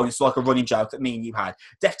say before, and it's like a running joke that me and you had,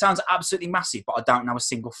 Deftones are absolutely massive, but I don't know a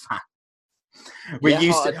single fan.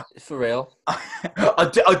 For real.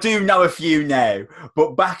 I do know a few now,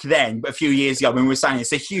 but back then, a few years ago, when we were saying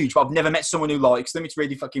it's a huge, but I've never met someone who likes them. It's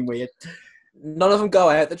really fucking weird. None of them go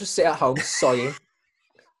out; they just sit at home sighing.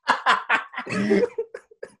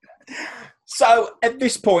 So at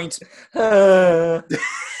this point, mate,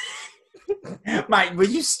 will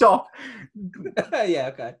you stop? Yeah,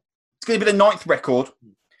 okay. It's going to be the 9th record.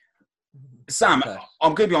 Sam, okay.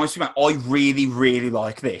 I'm going to be honest with you, mate. I really, really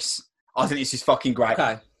like this. I think this is fucking great.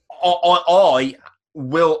 Okay. I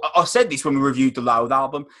said this when we reviewed the Loud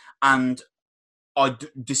album, and I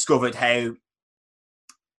discovered how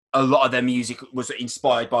a lot of their music was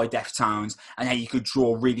inspired by Deftones, and how you could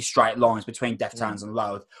draw really straight lines between Deftones and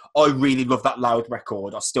Loud. I really love that Loud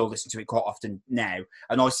record. I still listen to it quite often now.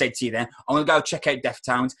 And I said to you then, I'm going to go check out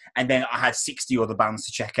Deftones, and then I had 60 other bands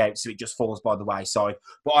to check out, so it just falls by the wayside.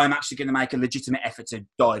 But I'm actually going to make a legitimate effort to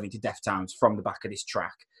dive into Deftones from the back of this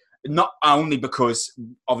track. Not only because,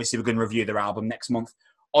 obviously, we're going to review their album next month.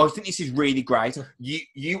 I think this is really great.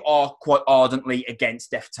 You are quite ardently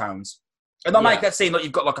against Deftones. And I make that seem like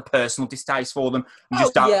you've got like a personal distaste for them.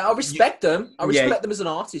 I respect them. I respect them as an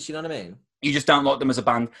artist, you know what I mean? You just don't like them as a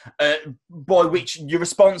band. By which your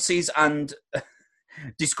responses and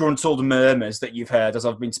disgruntled murmurs that you've heard as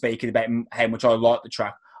I've been speaking about how much I like the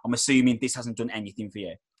track, I'm assuming this hasn't done anything for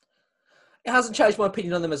you. It hasn't changed my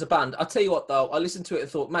opinion on them as a band. I'll tell you what, though. I listened to it and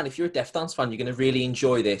thought, man, if you're a Deftones fan, you're going to really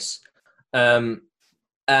enjoy this.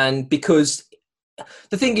 And because...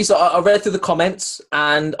 The thing is, I read through the comments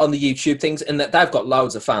and on the YouTube things, and that they've got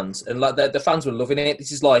loads of fans, and like the fans were loving it.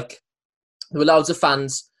 This is like there were loads of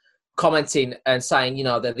fans commenting and saying, you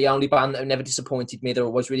know, they're the only band that have never disappointed me. They're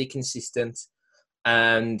always really consistent,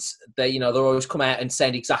 and they, they're always come out and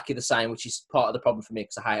sound exactly the same, which is part of the problem for me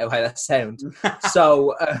because I hate how that sound.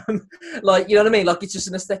 So, like, you know what I mean? Like, it's just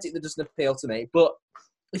an aesthetic that doesn't appeal to me, but.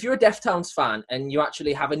 If you're a Deftones fan and you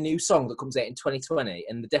actually have a new song that comes out in 2020,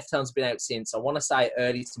 and the Deftones have been out since, I want to say,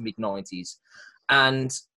 early to mid-90s,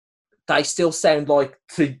 and they still sound like,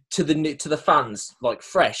 to the fans, like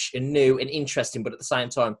fresh and new and interesting, but at the same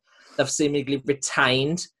time, they've seemingly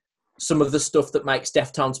retained some of the stuff that makes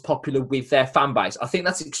Deftones popular with their fan base. I think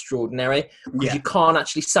that's extraordinary, because you can't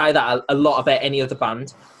actually say that a lot about any other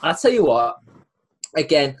band. And I'll tell you what,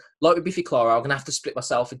 again, like with Biffy Clyro, I'm going to have to split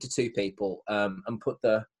myself into two people and put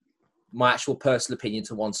my actual personal opinion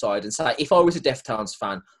to one side and say, if I was a Deftones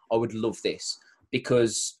fan, I would love this.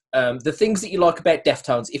 Because the things that you like about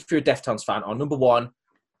Deftones, if you're a Deftones fan, are, number one,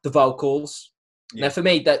 the vocals. Yeah. Now, for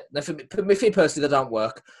me, personally, they don't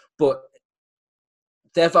work. But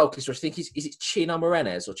their vocalist, I think, is it Chino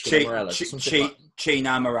Morenes or Chino Morella?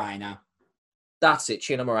 Chino Moreno. That's it,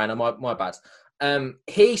 Chino Moreno, my bad.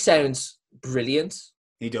 He sounds brilliant.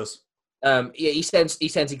 He does. He sounds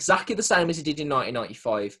exactly the same as he did in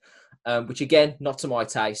 1995, which again, not to my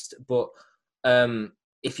taste. But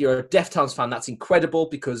if you're a Deftones fan, that's incredible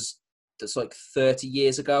because that's like 30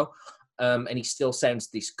 years ago, and he still sounds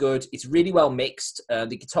this good. It's really well mixed. The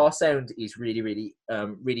guitar sound is really, really,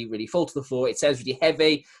 really, really full to the floor. It sounds really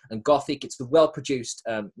heavy and gothic. It's a well-produced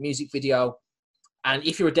music video. And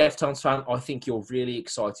if you're a Deftones fan, I think you're really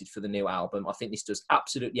excited for the new album. I think this does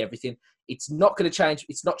absolutely everything. It's not going to change.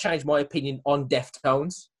 It's not changed my opinion on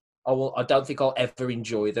Deftones. I don't think I'll ever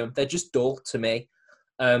enjoy them. They're just dull to me.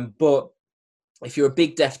 But if you're a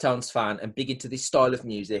big Deftones fan and big into this style of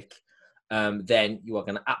music, then you are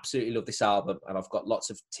going to absolutely love this album. And I've got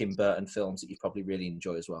lots of Tim Burton films that you probably really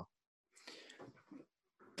enjoy as well.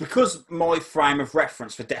 Because my frame of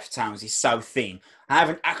reference for Deftones is so thin, I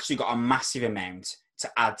haven't actually got a massive amount to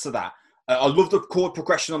add to that. I love the chord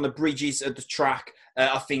progression on the bridges of the track.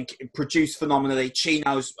 I think produced phenomenally.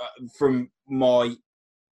 Chino's, from my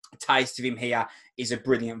taste of him here, is a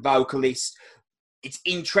brilliant vocalist. It's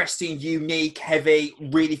interesting, unique, heavy,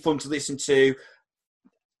 really fun to listen to.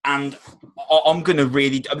 And I'm going to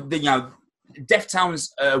really, Deftones'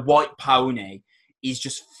 White Pony is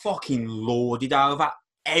just fucking lauded over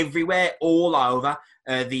everywhere, all over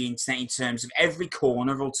the internet, in terms of every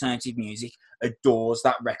corner of alternative music adores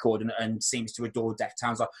that record and seems to adore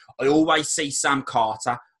Deftones. I always see Sam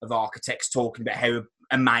Carter of Architects talking about how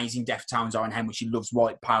amazing Deftones are and how much he loves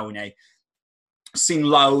White Pony. Seen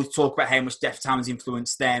Load talk about how much Deftones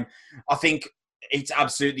influenced them. I think it's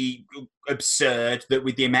absolutely absurd that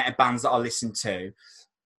with the amount of bands that I listen to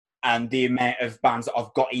and the amount of bands that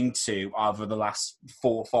I've got into over the last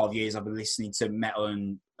 4 or 5 years, I've been listening to metal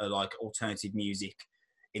and like alternative music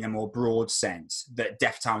in a more broad sense, that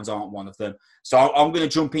Deftones aren't one of them. So I'm going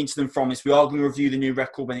to jump into them from this. We are going to review the new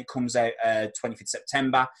record when it comes out 25th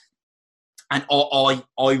September. And I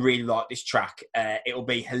really like this track. It'll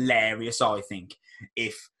be hilarious, I think,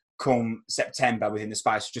 if come September, within the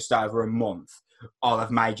space of just over a month, I'll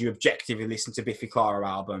have made you objectively listen to Biffy Clyro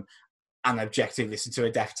album and objectively listen to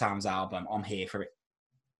a Deftones album. I'm here for it.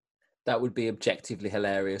 That would be objectively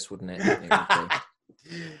hilarious, wouldn't it? It would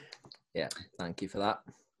be. Yeah, thank you for that.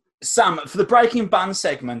 Sam, for the Breaking Band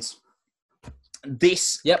segment,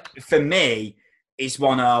 this, for me, is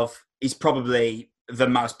probably the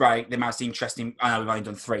most interesting. I know we've only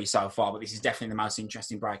done 3 so far, but this is definitely the most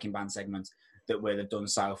interesting Breaking Band segment that we'll have done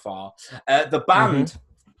so far. The band,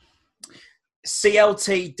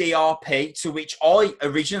 CLT-DRP, to which I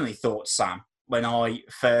originally thought, Sam, when I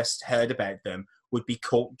first heard about them, would be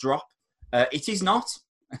Cult Drop. It is not.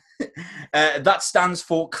 That stands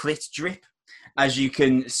for Clit Drip, as you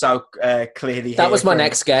can so clearly hear. That was my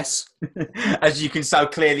next guess. As you can so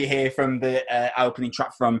clearly hear from the opening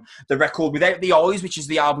track from the record Without the Eyes, which is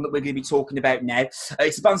the album that we're going to be talking about now.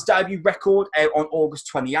 It's the band's debut record out on August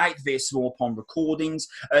 28th via Small Pond Recordings.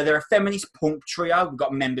 They're a feminist punk trio. We've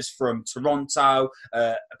got members from Toronto,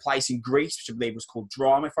 a place in Greece, which I believe was called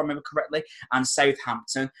Drama, if I remember correctly, and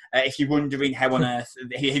Southampton. If you're wondering how on earth,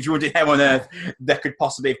 they could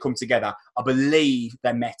possibly have come together, I believe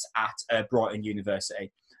they met at Brighton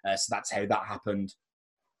University. So that's how that happened.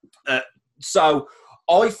 So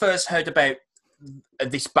I first heard about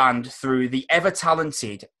this band through the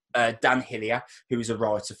ever-talented Dan Hillier, who is a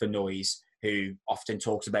writer for Noise, who often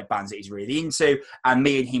talks about bands that he's really into, and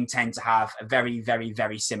me and him tend to have a very, very,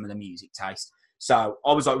 very similar music taste. So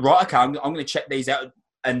I was like, right, okay, I'm going to check these out,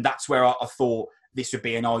 and that's where I thought this would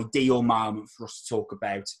be an ideal moment for us to talk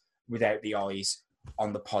about Without the Eyes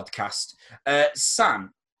on the podcast.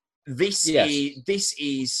 Sam, this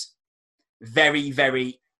is very,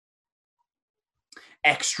 very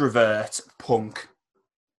extrovert punk.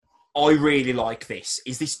 I really like this.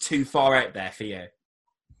 Is this too far out there for you?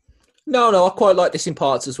 No, I quite like this in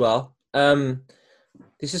parts as well.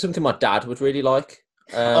 This is something my dad would really like.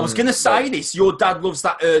 I was going to say this. Your dad loves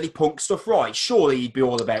that early punk stuff, right? Surely he'd be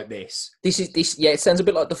all about this. Yeah, it sounds a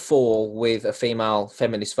bit like The Fall with a female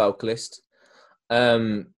feminist vocalist.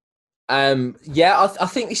 Yeah, I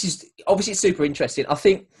think this is obviously it's super interesting. I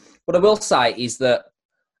think what I will say is that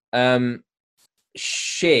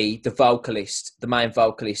she, the vocalist, the main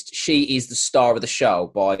vocalist, she is the star of the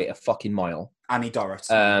show by a fucking mile. Annie Dorrit.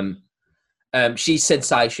 She's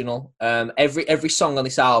sensational. Every song on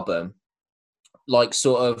this album, like,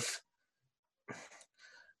 sort of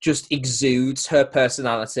just exudes her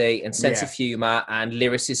personality and sense of humour and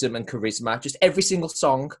lyricism and charisma. Just every single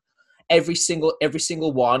song, every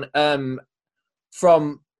single one.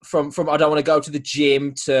 From I Don't Want to Go to the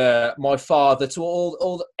Gym to My Father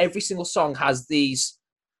to every single song has these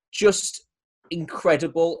just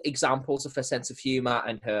incredible examples of her sense of humour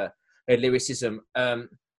and her lyricism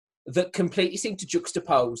that completely seem to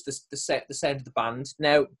juxtapose the sound of the band.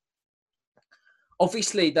 Now,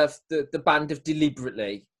 obviously, the band have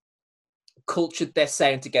deliberately cultured their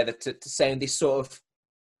sound together to sound this sort of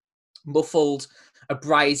muffled,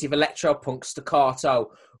 abrasive, electro-punk, staccato,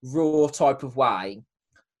 raw type of way.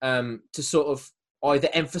 To sort of either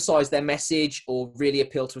emphasise their message or really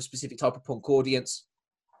appeal to a specific type of punk audience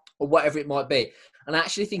or whatever it might be. And I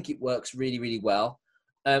actually think it works really, really well.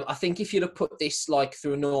 I think if you'd have put this like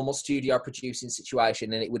through a normal studio producing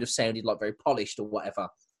situation and it would have sounded like very polished or whatever,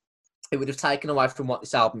 it would have taken away from what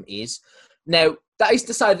this album is. Now, that is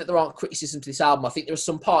to say that there aren't criticisms to this album. I think there are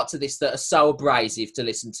some parts of this that are so abrasive to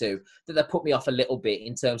listen to that they put me off a little bit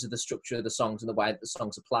in terms of the structure of the songs and the way that the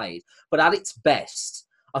songs are played. But at its best,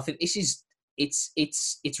 I think this is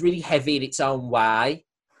it's really heavy in its own way,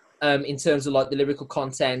 in terms of like the lyrical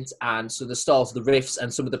content and so the styles of the riffs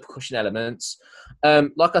and some of the percussion elements.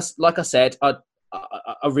 Like I said, I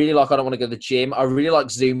really like I Don't Want to Go to the Gym. I really like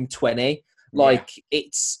Zoom 20. Like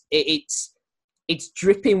it's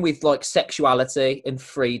dripping with like sexuality and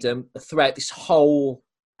freedom throughout this whole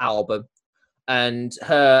album, and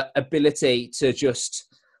her ability to just,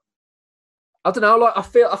 I don't know, like I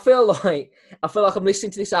feel like I'm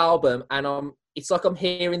listening to this album and it's like I'm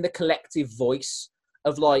hearing the collective voice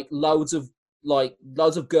of like loads of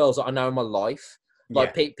girls that I know in my life,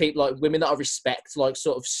 like people, like women that I respect, like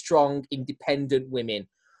sort of strong, independent women,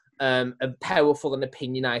 and powerful and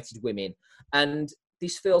opinionated women. And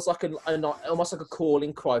this feels like almost like a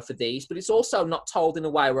calling cry for these, but it's also not told in a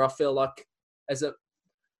way where I feel like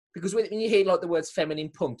because when you hear like the words feminine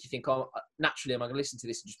punk, you think, oh, naturally, am I going to listen to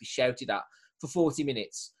this and just be shouted at for 40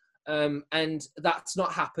 minutes? And that's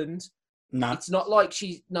not happened. No. It's not like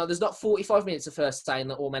there's not 45 minutes of her saying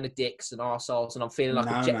that all men are dicks and arseholes and I'm feeling like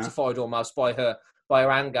objectified almost by her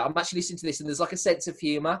anger. I'm actually listening to this and there's like a sense of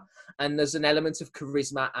humour and there's an element of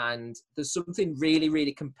charisma and there's something really,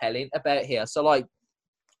 really compelling about here. So like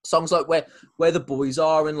songs like Where the Boys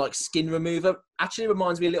Are and like Skin Remover actually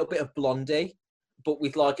reminds me a little bit of Blondie, but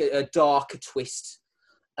with like a darker twist.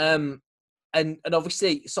 And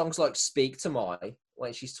obviously songs like Speak to My,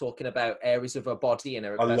 when she's talking about areas of her body and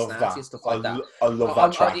her personality and stuff like that. I love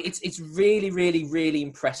that track. It's really, really, really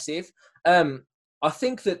impressive. I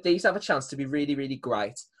think that these have a chance to be really, really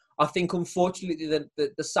great. I think, unfortunately,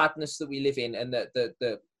 the sadness that we live in and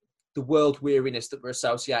the world weariness that we're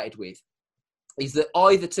associated with is that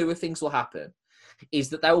either two of things will happen. Is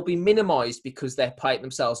that they will be minimised because they're painting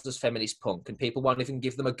themselves as feminist punk and people won't even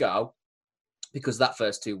give them a go because of that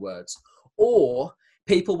first two words. or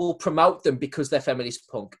people will promote them because they're feminist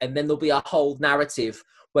punk, and then there'll be a whole narrative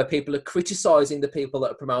where people are criticising the people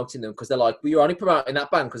that are promoting them because they're like, well, you're only promoting that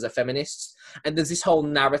band because they're feminists. And there's this whole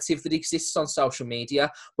narrative that exists on social media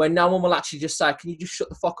where no one will actually just say, can you just shut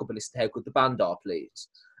the fuck up and listen to how good the band are, please?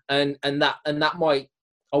 And that might,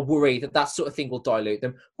 I worry that sort of thing will dilute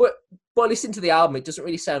them. But by listening to the album, it doesn't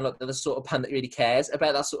really sound like they're the sort of band that really cares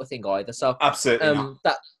about that sort of thing either. So absolutely not.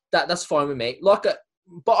 That's fine with me. Like,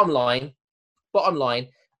 bottom line,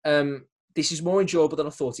 this is more enjoyable than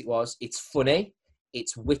I thought it was. It's funny.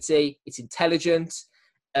 It's witty, it's intelligent,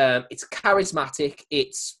 it's charismatic,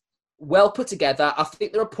 it's well put together. I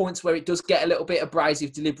think there are points where it does get a little bit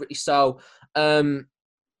abrasive, deliberately so. And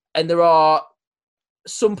there are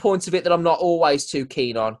some points of it that I'm not always too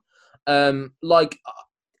keen on.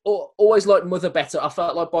 Always like Mother better. I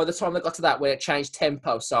felt like by the time they got to that, where it changed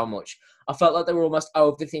tempo so much, I felt like they were almost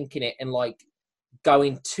overthinking it and like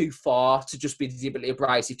going too far to just be deliberately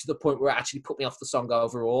abrasive to the point where it actually put me off the song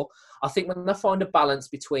overall. I think when they find a balance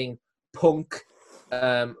between punk,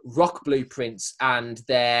 rock blueprints and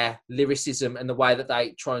their lyricism and the way that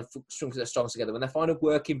they try and string their songs together, when they find a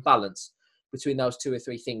working balance between those two or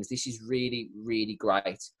three things, this is really, really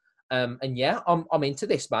great. And yeah, I'm into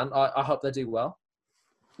this, man. I hope they do well.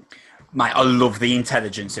 Mate, I love the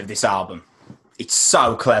intelligence of this album. It's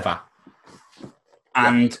so clever.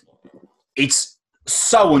 And it's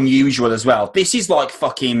so unusual as well. This is like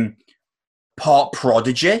fucking part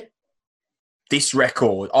Prodigy. This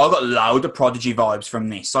record, I got a load of Prodigy vibes from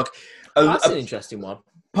this. Like, that's an interesting one.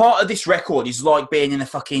 Part of this record is like being in a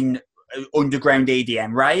fucking underground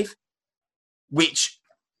EDM rave, which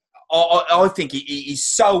I think it is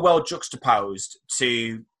so well juxtaposed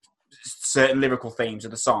to certain lyrical themes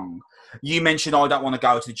of the song. You mentioned I Don't Want to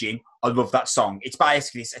Go to the Gym. I love that song. It's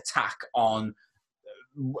basically this attack on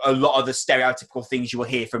a lot of the stereotypical things you will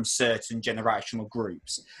hear from certain generational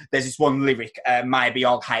groups. There's this one lyric, maybe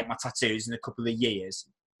I'll hate my tattoos in a couple of years,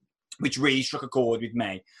 which really struck a chord with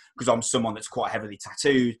me because I'm someone that's quite heavily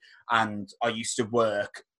tattooed, and I used to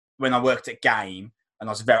work, when I worked at Game, and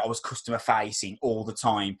I was customer facing all the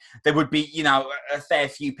time. There would be, a fair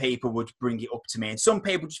few people would bring it up to me, and some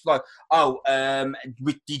people just be like, "Oh,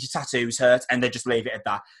 did your tattoos hurt?" And they just leave it at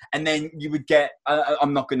that. And then you would get,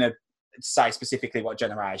 I'm not going to say specifically what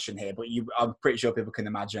generation here, but I'm pretty sure people can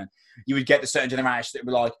imagine. You would get the certain generation that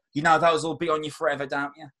would be like, those will be on you forever,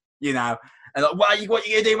 don't you? And like, what are you going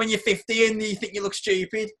to do when you're 50 and you think you look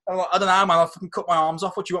stupid? I'm like, I don't know, man. I'll fucking cut my arms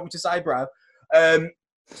off. What do you want me to say, bro?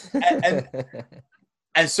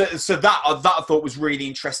 And so that I thought was really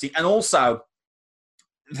interesting. And also,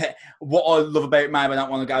 what I love about maybe I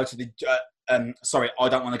don't want to go to the I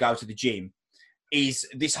don't want to go to the gym, is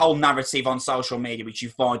this whole narrative on social media, which you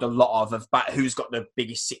find a lot of about who's got the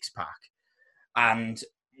biggest six pack.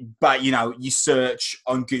 But you search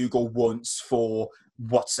on Google once for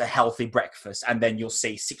what's a healthy breakfast, and then you'll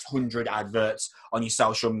see 600 adverts on your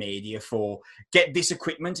social media for get this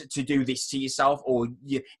equipment to do this to yourself, or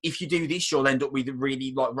if you do this, you'll end up with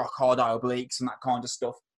really like rock hard obliques and that kind of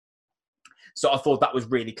stuff. So I thought that was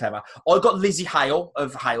really clever. I got Lizzie Hale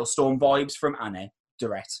of Hailstorm vibes from Annie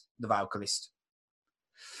Durrett, the vocalist.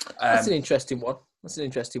 That's an interesting one.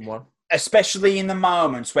 Especially in the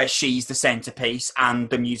moments where she's the centerpiece and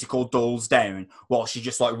the musical dulls down while she's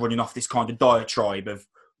just like running off this kind of diatribe of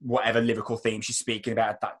whatever lyrical theme she's speaking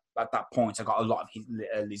about at that point. I got a lot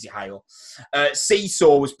of Lizzie Hale.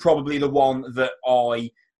 Seesaw was probably the one that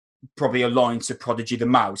I probably aligned to Prodigy the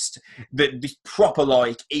most. This proper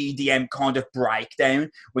like EDM kind of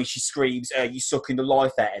breakdown when she screams, "You sucking the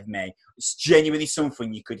life out of me." It's genuinely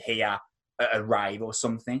something you could hear at a rave or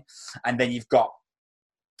something. And then you've got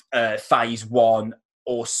Phase One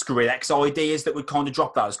or Skrillex ideas that would kind of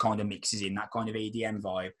drop those kind of mixes in, that kind of EDM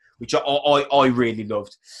vibe, which I really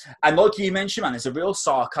loved. And like you mentioned, man, there's a real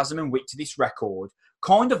sarcasm and wit to this record,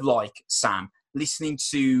 kind of like, Sam, listening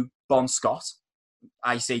to Bon Scott,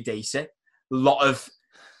 AC/DC. A lot of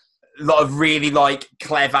really like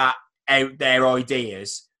clever out there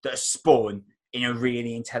ideas that are spun in a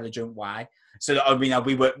really intelligent way. So that,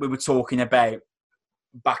 we were talking about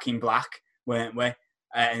Back in Black, weren't we?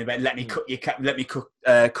 And about let me cut your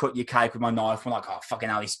cake with my knife. I'm like, oh fucking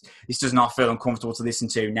hell, this does not feel uncomfortable to listen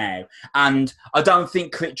to now. And I don't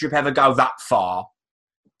think Click Drip ever go that far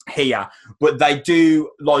here, but they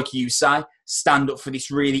do, like you say, stand up for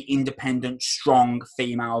this really independent, strong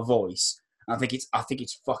female voice. And I think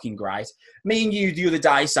it's fucking great. Me and you the other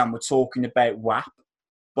day, Sam, were talking about WAP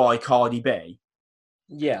by Cardi B.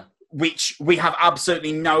 Yeah. Which we have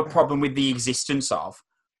absolutely no problem with the existence of,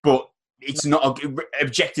 but it's not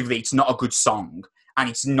objectively, it's not a good song. and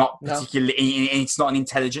it's not No. particularly, and it's not an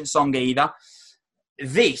intelligent song either.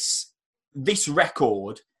 This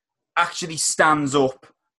record actually stands up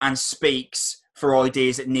and speaks for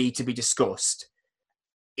ideas that need to be discussed.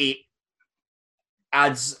 It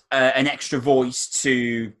adds an extra voice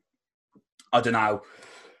to, I don't know,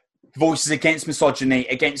 voices against misogyny,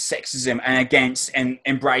 against sexism, and against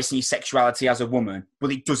embracing your sexuality as a woman.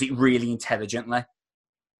 But it does it really intelligently.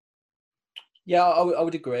 Yeah, I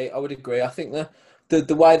would agree. I would agree. I think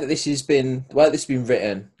the way that this has been,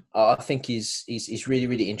 written, I think is really,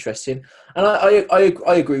 really interesting. And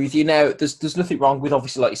I agree with you. Now, there's nothing wrong with,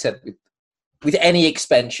 obviously, like you said, with any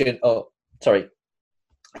expansion,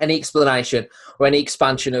 any explanation or any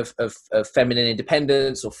expansion of feminine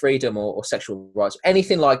independence or freedom or sexual rights,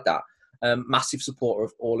 anything like that. Massive supporter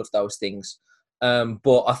of all of those things.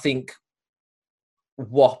 But I think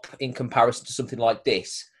WAP, in comparison to something like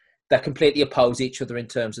this, they completely oppose each other in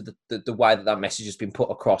terms of the way that message has been put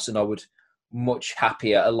across. And I would much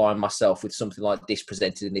happier align myself with something like this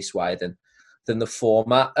presented in this way than the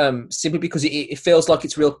former, simply because it feels like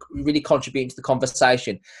it's really contributing to the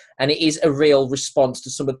conversation, and it is a real response to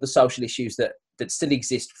some of the social issues that still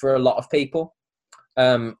exist for a lot of people.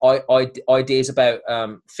 Ideas about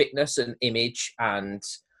fitness and image and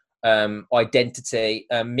identity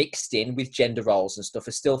mixed in with gender roles and stuff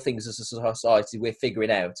are still things as a society we're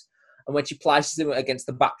figuring out. And when she places them against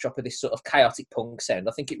the backdrop of this sort of chaotic punk sound,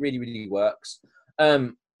 I think it really, really works. I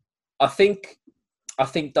think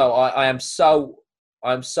though, I am so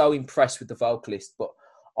impressed with the vocalist, but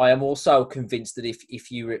I am also convinced that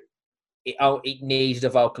it needed a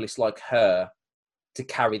vocalist like her to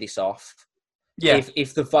carry this off. Yeah.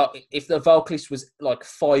 If the vocalist was like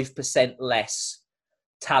 5% less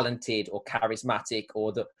talented or charismatic,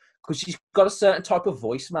 because she's got a certain type of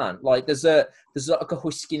voice, man. Like there's like a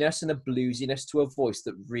huskiness and a bluesiness to her voice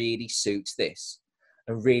that really suits this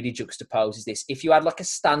and really juxtaposes this. If you had like a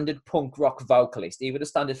standard punk rock vocalist, even a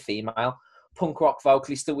standard female punk rock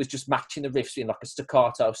vocalist that was just matching the riffs in like a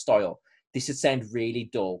staccato style, this would sound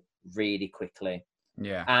really dull really quickly.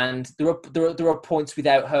 Yeah. And there are points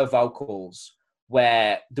without her vocals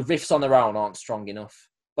where the riffs on their own aren't strong enough,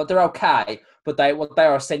 but they're okay. But what they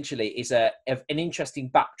are essentially is an interesting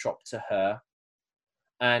backdrop to her,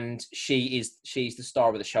 and she's the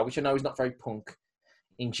star of the show, which I know is not very punk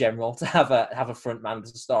in general to have a front man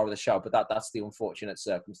as the star of the show, but that's the unfortunate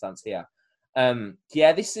circumstance here.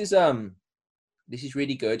 This is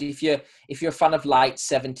really good. If you're a fan of late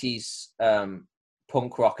 70s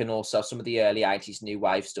punk rock and also some of the early 80s new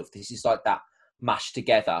wave stuff, this is like that mashed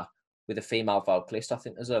together with a female vocalist. I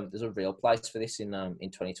think there's a real place for this in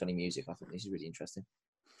 2020 music. I think this is really interesting.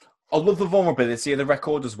 I love the vulnerability of the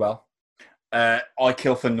record as well. I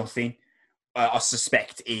Kill for Nothing, I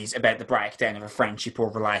suspect, is about the breakdown of a friendship or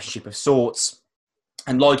a relationship of sorts.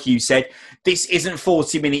 And like you said, this isn't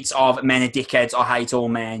 40 minutes of men are dickheads, I hate all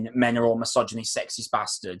men are all misogynist, sexist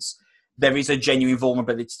bastards. There is a genuine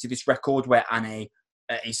vulnerability to this record where Annie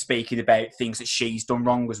is speaking about things that she's done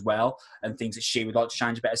wrong as well and things that she would like to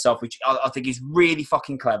change about herself, which I think is really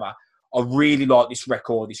fucking clever. I really like this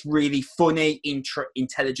record. It's really funny,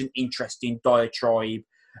 intelligent, interesting diatribe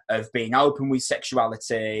of being open with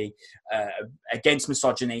sexuality, against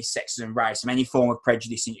misogyny, sexism, racism, any form of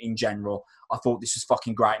prejudice in general. I thought this was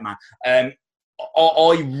fucking great, man.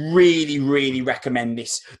 I really, really recommend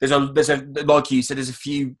this. There's a like you said, there's a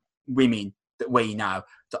few women that we know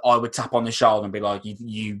that I would tap on the shoulder and be like,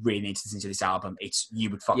 you really need to listen to this album.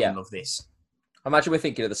 You would fucking love this. I imagine we're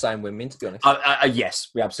thinking of the same women, to be honest. Yes,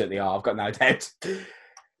 we absolutely are. I've got no doubt.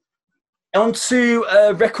 On to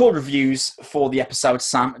record reviews for the episode,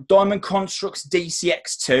 Sam. Diamond Construct's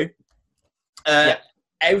DCX2.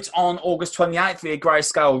 Out on August 28th via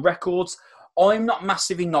Grayscale Records. I'm not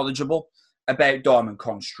massively knowledgeable about Diamond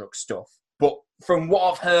Construct stuff, but from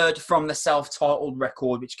what I've heard from the self-titled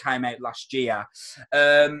record, which came out last year,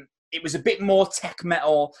 it was a bit more tech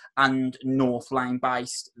metal and Northlane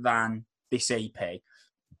based than this EP.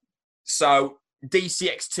 So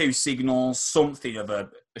DCX2 signals something of a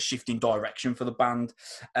shift in direction for the band.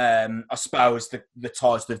 I suppose the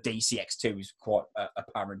title of DCX2 is quite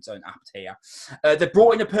apparent and apt here. They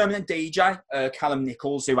brought in a permanent DJ, Callum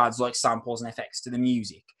Nichols, who adds like samples and effects to the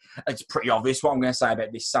music. It's pretty obvious what I'm going to say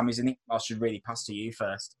about this, Sam, isn't it? I should really pass to you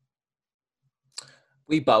first.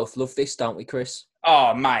 We both love this, don't we, Chris?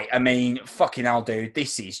 Oh, mate, I mean, fucking hell, dude.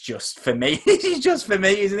 This is just for me. This is just for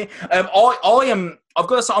me, isn't it? I've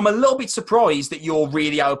got to say, I'm a little bit surprised that you're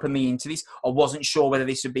really openly into this. I wasn't sure whether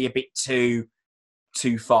this would be a bit too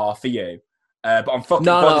far for you. But I'm fucking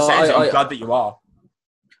I'm glad that you are.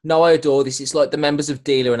 No, I adore this. It's like the members of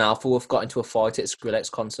Dealer and Alpha Wolf got into a fight at Skrillex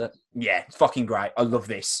concert. Yeah, it's fucking great. I love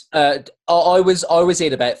this. I was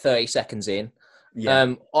in about 30 seconds in.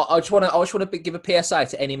 Yeah. I just want to give a PSA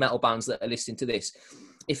to any metal bands that are listening to this.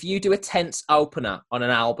 If you do a tense opener on an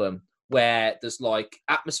album where there's like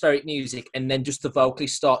atmospheric music and then just the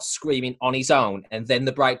vocalist starts screaming on his own and then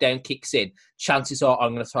the breakdown kicks in, chances are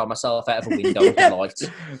I'm going to throw myself out of a window of delight.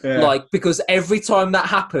 Yeah. Like, because every time that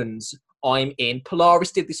happens, I'm in.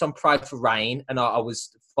 Polaris did this on Pride for Rain and I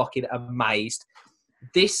was fucking amazed.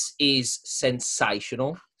 This is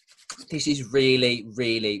sensational. This is really,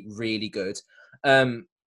 really, really good.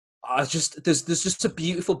 There's just a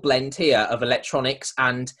beautiful blend here of electronics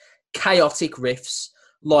and chaotic riffs.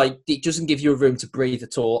 Like, it doesn't give you a room to breathe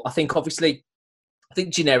at all. I think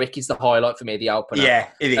Generic is the highlight for me, the opener. Yeah,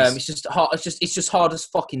 it is. It's just hard. It's just hard as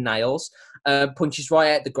fucking nails. Punches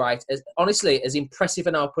right out the grate. Honestly, as impressive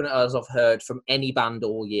an opener as I've heard from any band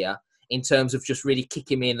all year, in terms of just really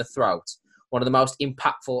kicking me in the throat. One of the most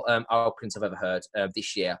impactful openings I've ever heard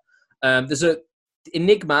this year. There's a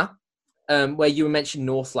Enigma where you mentioned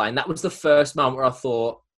North Lane. That was the first moment where I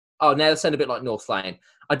thought, oh, now they sound a bit like North Lane.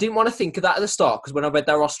 I didn't want to think of that at the start because when I read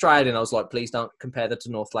they're Australian, I was like, please don't compare that to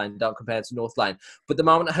North Lane. Don't compare it to North Lane. But the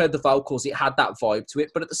moment I heard the vocals, it had that vibe to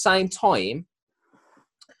it. But at the same time,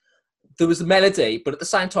 there was the melody. But at the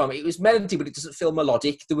same time, it was melody, but it doesn't feel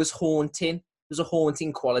melodic. There was haunting. There's a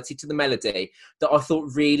haunting quality to the melody that I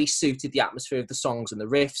thought really suited the atmosphere of the songs and the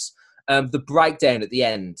riffs. The breakdown at the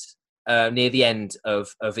end, near the end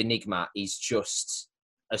of Enigma, is just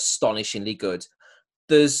astonishingly good.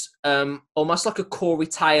 There's almost like a Corey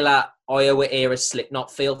Taylor, Iowa era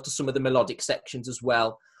Slipknot feel to some of the melodic sections as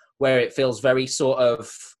well, where it feels very sort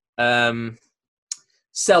of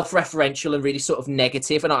self-referential and really sort of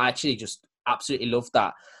negative. And I actually just absolutely love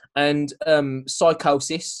that. And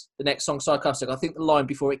Psychosis, the next song, Psychosis, I think the line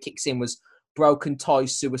before it kicks in was broken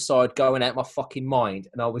ties, suicide, going out my fucking mind.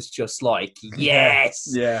 And I was just like, yes.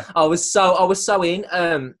 Yeah. I was so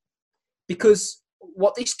in. Because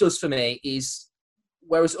what this does for me is,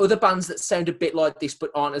 whereas other bands that sound a bit like this but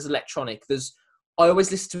aren't as electronic, I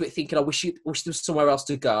always listen to it thinking, I wish there was somewhere else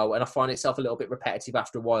to go, and I find itself a little bit repetitive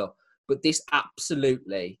after a while. But this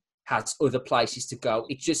absolutely has other places to go.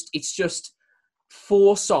 It's just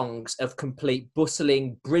 4 songs of complete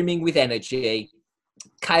bustling, brimming with energy,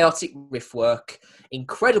 chaotic riff work,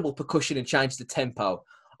 incredible percussion and change the tempo.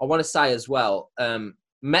 I want to say as well,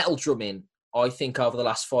 metal drumming, I think over the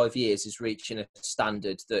last 5 years is reaching a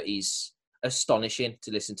standard that is astonishing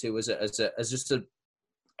to listen to as just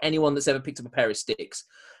anyone that's ever picked up a pair of sticks.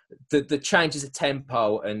 The changes of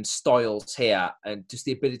tempo and styles here, and just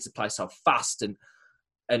the ability to play so fast and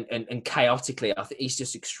chaotically, I think it's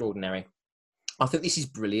just extraordinary. I think this is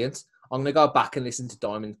brilliant. I'm going to go back and listen to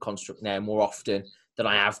Diamond Construct now more often than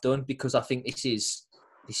I have done, because I think this is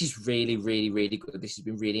really, really, really good. This has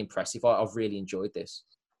been really impressive. I've really enjoyed this.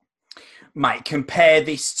 Mate, compare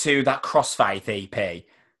this to that Crossfaith EP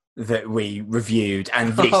that we reviewed,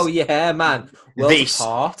 and this. Oh yeah, man. This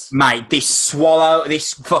apart. Mate, this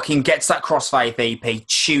fucking gets that Crossfaith EP,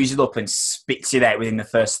 chews it up and spits it out within the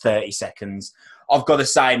first 30 seconds. I've got to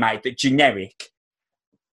say, mate, that Generic,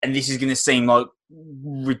 and this is going to seem like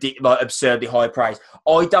ridiculous, absurdly high praise,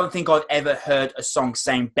 I don't think I've ever heard a song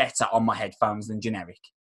sound better on my headphones than Generic.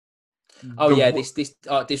 Oh yeah, this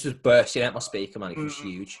was bursting out my speaker, man. It was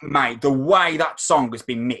huge, mate. The way that song has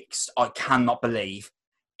been mixed, I cannot believe.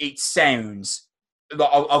 It sounds like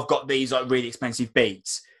I've got these like really expensive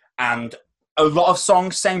beats, and a lot of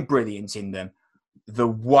songs sound brilliant in them. The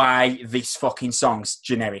way this fucking song's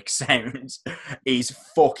Generic sounds is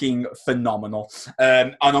fucking phenomenal.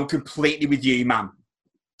 And I'm completely with you, man.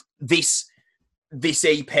 This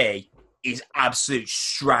EP is absolute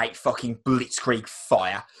straight fucking blitzkrieg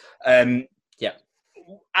fire. Yeah.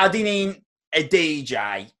 Adding in a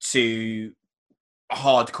DJ to a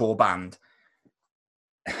hardcore band,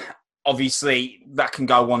 obviously that can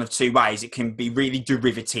go one of two ways. It can be really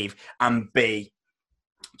derivative and be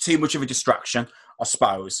too much of a distraction, I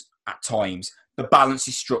suppose, at times. The balance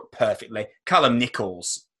is struck perfectly. Callum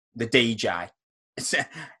Nichols, the DJ,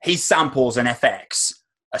 his samples and FX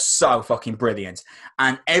are so fucking brilliant.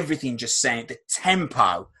 And everything just saying the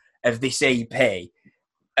tempo of this EP.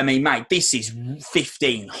 I mean, mate, this is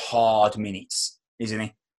 15 hard minutes, isn't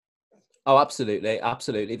it? Oh, absolutely,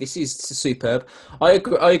 absolutely. This is superb. I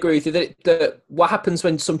agree with you that what happens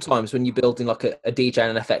sometimes when you're building like a DJ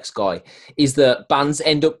and an FX guy is that bands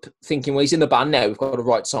end up thinking, well, he's in the band now, we've got to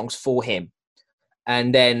write songs for him.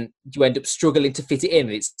 And then you end up struggling to fit it in,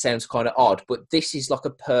 and it sounds kind of odd. But this is like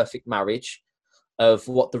a perfect marriage. of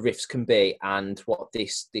what the riffs can be and what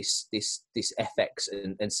this FX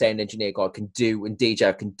and sound engineer guy can do and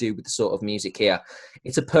DJ can do with the sort of music here.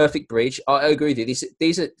 It's a perfect bridge. I agree with you.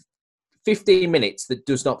 These are 15 minutes that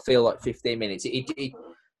does not feel like 15 minutes. I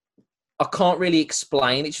can't really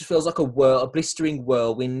explain. It just feels like a blistering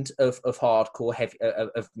whirlwind of hardcore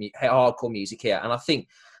hardcore music here, and I think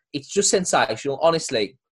it's just sensational.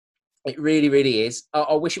 Honestly, it really, really is.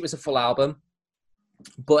 I wish it was a full album,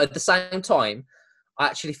 but at the same time,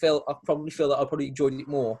 I probably enjoyed it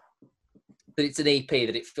more. That it's an EP,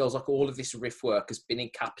 that it feels like all of this riff work has been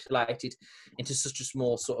encapsulated into such a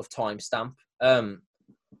small sort of timestamp.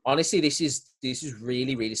 Honestly, this is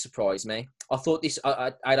really, really surprised me. I thought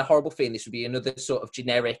I had a horrible feeling this would be another sort of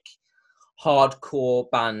generic hardcore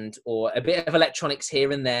band or a bit of electronics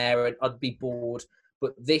here and there, and I'd be bored.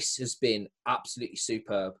 But this has been absolutely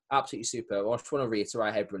superb. Absolutely superb. I just want to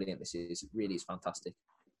reiterate how brilliant this is. It really is fantastic.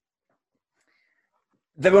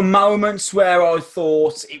 There were moments where I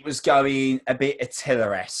thought it was going a bit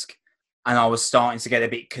Attila-esque, and I was starting to get a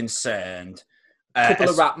bit concerned. A couple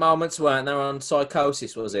of rap moments, weren't there, on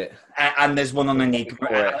Psychosis, was it? And there's one on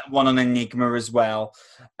Enigma as well.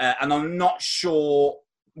 And I'm not sure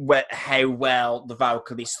how well the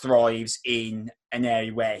vocalist thrives in an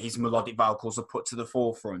area where his melodic vocals are put to the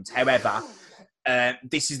forefront. However,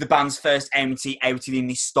 this is the band's first outing in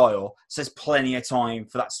this style, so there's plenty of time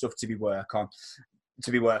for that stuff to be worked on.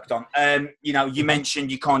 You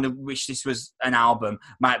mentioned you kind of wish this was an album.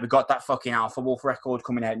 Mate, we got that fucking Alpha Wolf record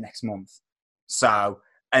coming out next month. So,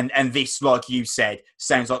 and this, like you said,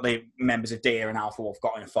 sounds like the members of Deer and Alpha Wolf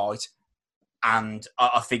got in a fight. And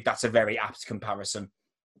I think that's a very apt comparison.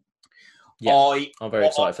 Yeah, I'm very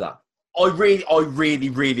excited for that. I really,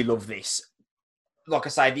 really love this. Like I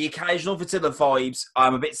say, the occasional Attila vibes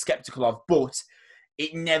I'm a bit sceptical of, but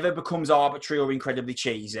it never becomes arbitrary or incredibly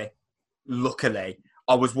cheesy. Luckily,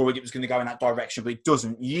 I was worried it was going to go in that direction, but it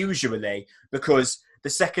doesn't usually, because the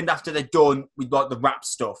second after they're done with like the rap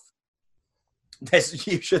stuff, there's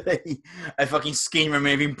usually a fucking skin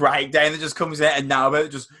removing breakdown that just comes out and now, but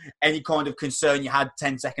just any kind of concern you had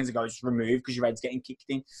 10 seconds ago is just removed because your head's getting kicked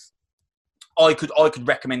in. I could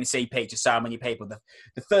recommend this EP to so many people. The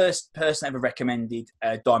first person ever recommended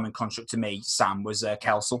Diamond Construct to me, Sam, was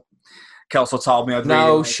Kelsel. Kelsel told me I'd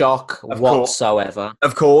really shock whatsoever.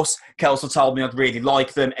 Of course. Kelsel told me I'd really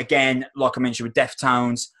like them. Again, like I mentioned with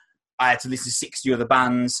Deftones, I had to listen to 60 other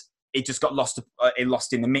bands. It just got lost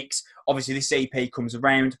in the mix. Obviously, this EP comes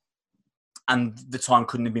around, and the time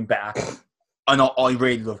couldn't have been better. And I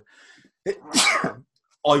really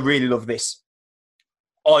love this.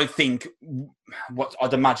 I think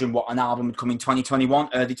I'd imagine what an album would come in 2021,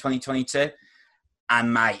 early 2022.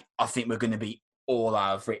 And mate, I think we're going to be all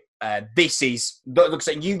over it. This is, looks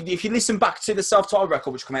like if you listen back to the self-titled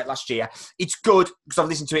record, which came out last year, it's good because I've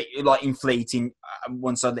listened to it like in fleeting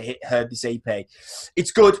once I heard this EP.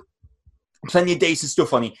 It's good. Plenty of decent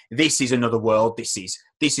stuff on it. This is another world. This is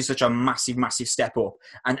such a massive, massive step up.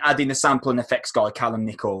 And adding the sample and effects guy, Callum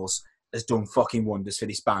Nichols, has done fucking wonders for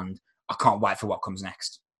this band. I can't wait for what comes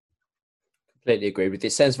next. Completely agree with it.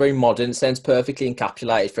 It sounds very modern. It sounds perfectly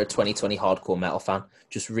encapsulated for a 2020 hardcore metal fan.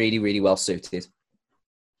 Just really, really well suited.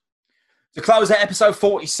 To close out episode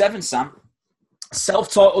 47, Sam,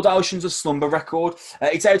 self-titled Oceans of Slumber record.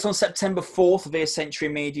 It's out on September 4th via Century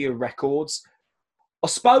Media Records. I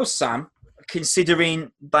suppose, Sam,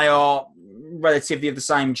 considering they are relatively of the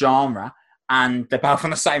same genre and they're both on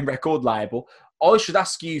the same record label, I should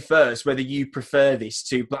ask you first whether you prefer this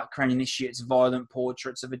to Black Crown Initiate's Violent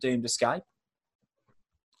Portraits of a Doomed Escape.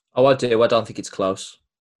 Oh, I do. I don't think it's close.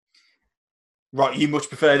 Right, you much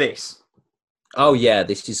prefer this? Oh, yeah,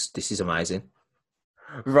 this is amazing.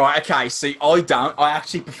 Right, okay, see, I don't. I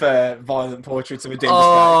actually prefer Violent Portraits of a Doomed Escape.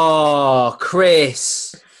 Oh,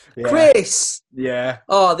 Chris. Yeah. Chris! Yeah.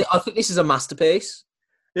 Oh, I think this is a masterpiece.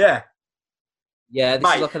 Yeah. Yeah,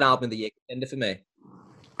 this is like an album of the year contender for me.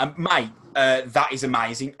 Mate, that is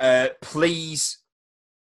amazing. Please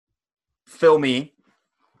fill me in.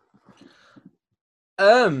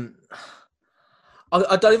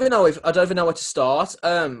 I don't even know where to start.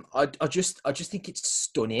 I just think it's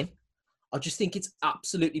stunning. I just think it's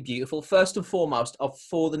absolutely beautiful. First and foremost, I've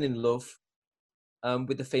fallen in love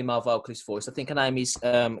with the female vocalist voice. I think her name is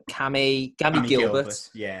Cami Gilbert.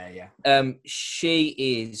 Yeah. She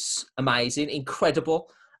is amazing, incredible.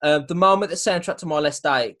 The moment the soundtrack to My Last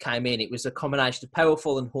Day came in, it was a combination of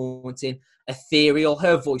powerful and haunting, ethereal.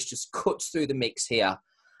 Her voice just cuts through the mix here.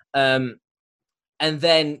 And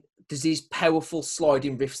then there's these powerful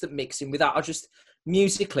sliding riffs that mix in with that.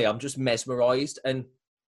 Musically, I'm just mesmerised and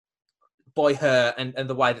by her and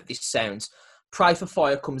the way that this sounds. Pray for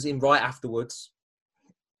Fire comes in right afterwards.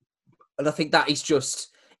 And I think that is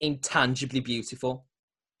just intangibly beautiful.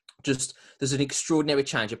 Just there's an extraordinary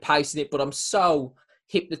change of pace in it, but I'm so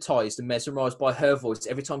hypnotized and mesmerized by her voice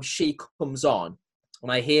every time she comes on,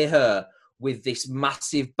 and I hear her with this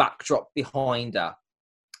massive backdrop behind her,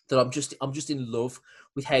 that I'm just in love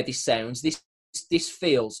with how this sounds. This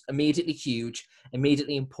feels immediately huge,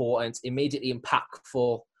 immediately important, immediately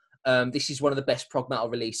impactful. This is one of the best prog metal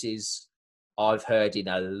releases I've heard in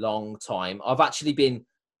a long time. I've actually been,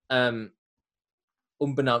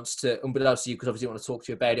 unbeknownst to you, because obviously I want to talk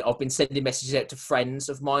to you about it, I've been sending messages out to friends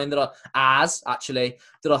of mine that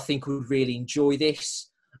I think would really enjoy this.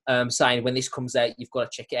 Saying when this comes out, you've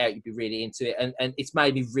got to check it out. You'd be really into it, and it's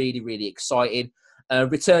made me really, really excited.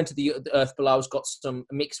 Return to the Earth Below's got some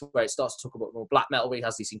mix where it starts to talk about more black metal, where it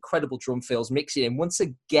has these incredible drum fills mixing in once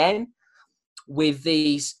again with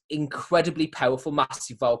these incredibly powerful,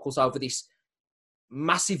 massive vocals over this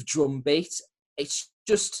massive drum beat. It's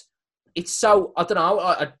so, I don't know.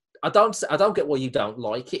 I don't get why you don't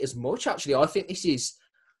like it as much. Actually, I think this is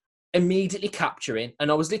immediately capturing,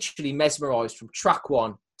 and I was literally mesmerized from track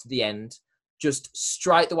one to the end, just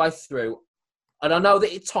straight the way through. And I know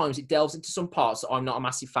that at times it delves into some parts that I'm not a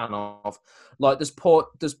massive fan of. Like there's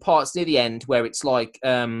parts near the end where it's like,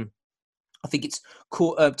 I think it's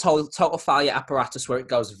called Total Failure Apparatus, where it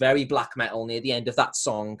goes very black metal near the end of that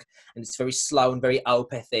song, and it's very slow and very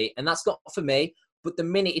Opethy, and that's not for me. But the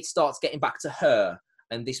minute it starts getting back to her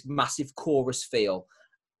and this massive chorus feel,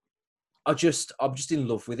 I'm just in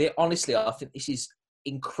love with it. Honestly, I think this is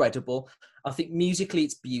incredible. I think musically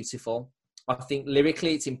it's beautiful. I think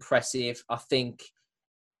lyrically it's impressive. I don't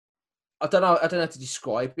know how to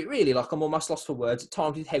describe it really. Like I'm almost lost for words at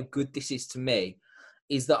times with how good this is to me.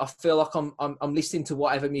 Is that I feel like I'm listening to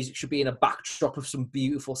whatever music should be in a backdrop of some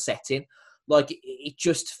beautiful setting. Like it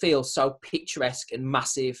just feels so picturesque and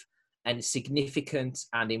massive and significant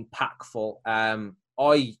and impactful.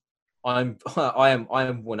 I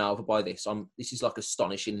am won over by this. This is like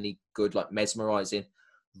astonishingly good, like mesmerizing,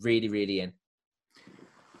 really, really in.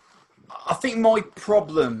 I think my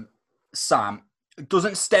problem, Sam,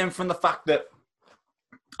 doesn't stem from the fact that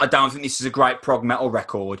I don't think this is a great prog metal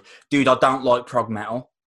record. Dude, I don't like prog metal.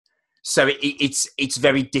 So it's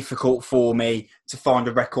very difficult for me to find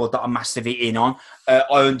a record that I'm massively in on. I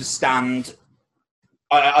understand.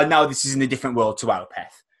 I know this is in a different world to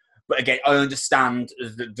Opeth. But again, I understand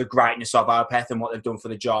the greatness of Opeth and what they've done for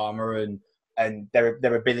the genre and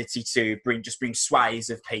their ability to bring sways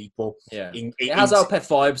of people. Yeah, it has Opeth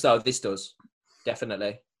vibes though. This does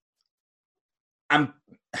definitely. And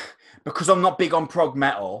because I'm not big on prog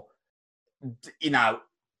metal,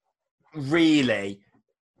 really,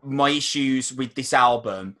 my issues with this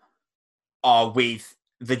album are with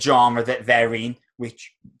the genre that they're in,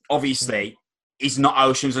 which obviously is not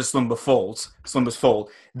Oceans of Slumber's Fall.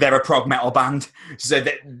 They're a prog metal band, so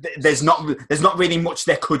there's not really much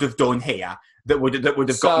they could have done here that would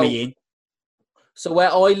have got me in. So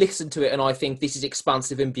where I listen to it and I think this is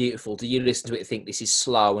expansive and beautiful, do you listen to it and think this is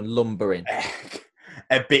slow and lumbering?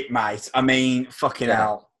 A bit, mate. I mean, fucking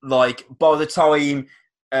hell. Like, by the time,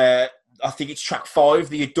 I think it's track 5,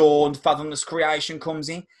 the Adorned Fathomless Creation comes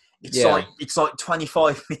in, it's like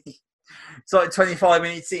 25 minutes. It's like 25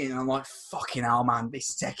 minutes in, and I'm like, fucking hell, man, this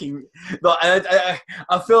is taking... Like,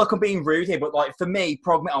 I feel like I'm being rude here, but, like, for me,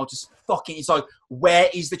 prog metal just fucking... It's like, where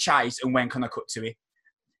is the chase and when can I cut to it?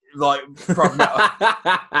 Like, prog metal...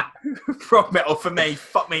 prog metal, for me,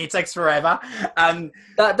 fuck me, it takes forever. And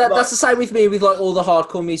that's the same with me with, like, all the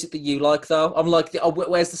hardcore music that you like, though. I'm like,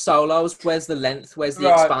 where's the solos? Where's the length? Where's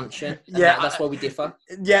the expansion? And that's where we differ.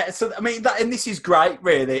 Yeah, so, I mean, and this is great,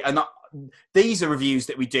 really, and these are reviews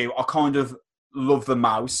that we do I kind of love the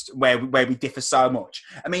most, where we differ so much.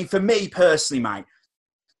 I mean, for me personally, mate,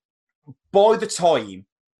 by the time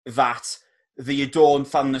that the Adorned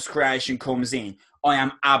Fathomless Creation comes in, I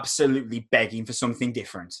am absolutely begging for something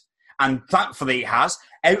different. And thankfully it has.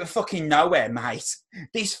 Out of fucking nowhere, mate,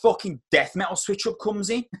 this fucking death metal switch up comes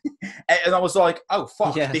in. And I was like, oh,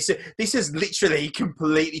 fuck, this has literally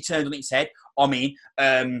completely turned on its head. I mean,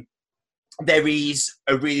 there is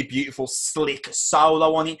a really beautiful, slick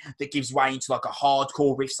solo on it that gives way into like a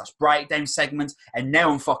hardcore riff / breakdown segment. And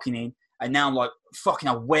now I'm fucking in. And now I'm like, fucking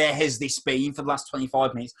hell, where has this been for the last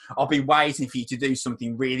 25 minutes? I've been waiting for you to do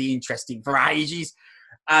something really interesting for ages.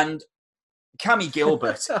 And Cammy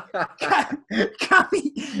Gilbert,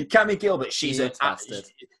 Cammy Gilbert, she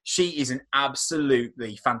is an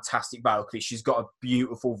absolutely fantastic vocalist. She's got a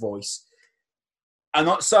beautiful voice. And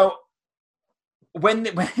so when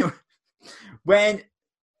the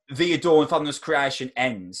Adorned Fathomless Creation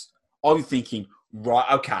ends, I'm thinking, right,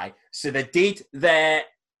 okay, so they did their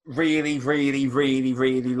really, really, really,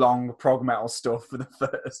 really long prog metal stuff for the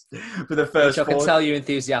first Which I can four tell you're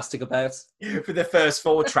enthusiastic about. for the first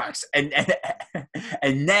four tracks, and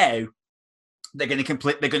now they're going to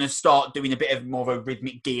complete. They're going to start doing a bit of more of a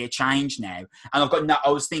rhythmic gear change now. And I've got. I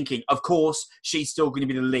was thinking, of course, she's still going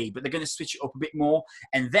to be the lead, but they're going to switch it up a bit more,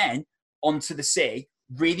 and then onto the sea.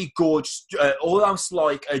 Really gorgeous, almost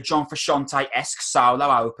like a John Frusciante-esque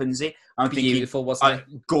solo opens it. I'm Beautiful, thinking, wasn't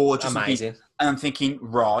it? Gorgeous, Amazing. And I'm thinking,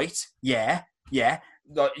 right, yeah,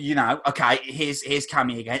 like, you know, okay, here's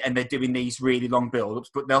Cammy again, and they're doing these really long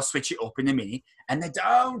build-ups, but they'll switch it up in a minute, and they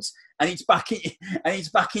don't, and it's back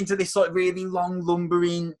into this like really long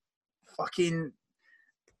lumbering, fucking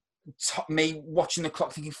me watching the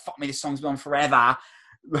clock, thinking, fuck me, this song's been on forever,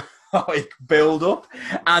 like build up,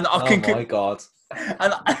 and my god.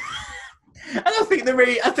 And I think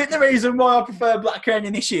the reason why I prefer Black Crown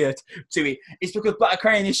Initiate to it is because Black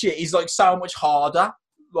Crown Initiate is like so much harder.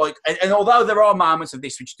 Like, and although there are moments of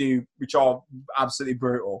this which are absolutely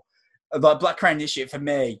brutal, like Black Crown Initiate for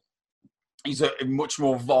me is a much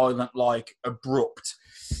more violent, like abrupt,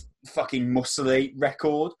 fucking muscly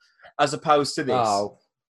record as opposed to this. Oh,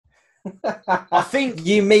 I think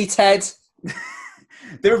you meathead.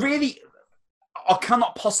 they're really. I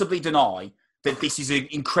cannot possibly deny that this is an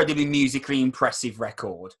incredibly musically impressive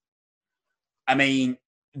record. I mean,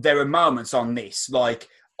 there are moments on this, like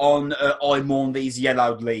on I Mourn These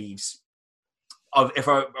Yellowed Leaves. If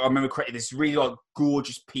I remember correctly, this really like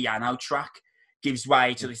gorgeous piano track gives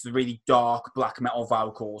way to this really dark black metal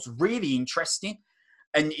vocals. Really interesting.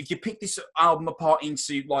 And if you pick this album apart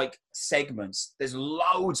into like segments, there's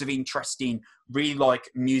loads of interesting, really like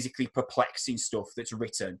musically perplexing stuff that's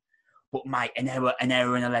written. But mate, an hour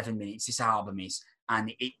and 11 minutes this album is,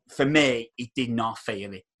 and it for me, it did not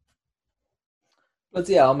feel it. But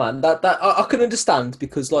yeah, man, that I can understand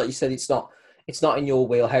because, like you said, it's not in your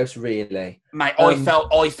wheelhouse, really. Mate,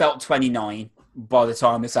 I felt 29 by the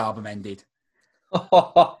time this album ended.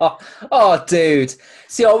 Oh, dude.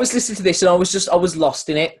 See, I was listening to this and I was lost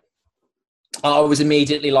in it. I was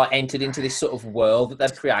immediately like entered into this sort of world that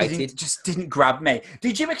they've created. Just didn't grab me.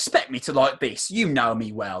 Did you expect me to like this? You know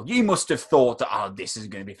me well. You must have thought that, this is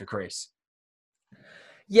going to be for Chris.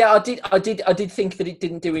 Yeah, I did think that it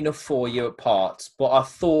didn't do enough for you at parts, but I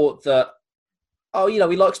thought that, he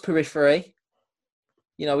likes Periphery.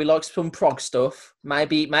 He likes some prog stuff.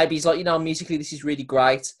 Maybe he's like, musically this is really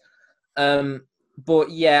great.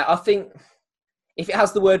 But yeah, I think if it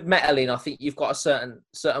has the word metal in, I think you've got a certain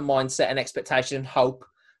mindset and expectation and hope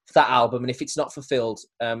for that album. And if it's not fulfilled,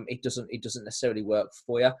 it doesn't necessarily work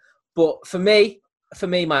for you. But for me,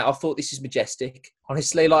 mate, I thought this is majestic.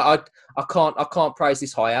 Honestly, like I can't praise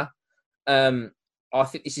this higher. I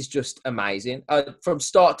think this is just amazing. From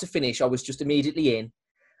start to finish, I was just immediately in,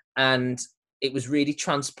 and it was really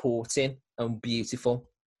transporting and beautiful.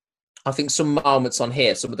 I think some moments on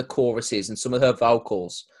here, some of the choruses and some of her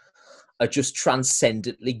vocals are just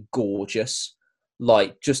transcendently gorgeous,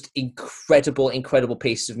 like just incredible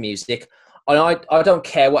pieces of music. And I don't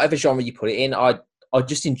care whatever genre you put it in. I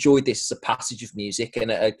just enjoyed this as a passage of music and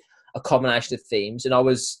a combination of themes. And I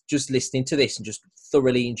was just listening to this and just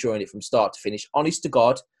thoroughly enjoying it from start to finish. Honest to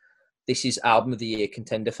God, this is album of the year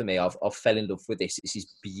contender for me. I've fell in love with this. This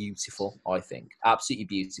is beautiful, I think. Absolutely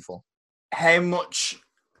beautiful.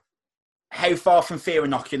 How far from Fear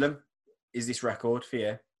Inoculum is this record for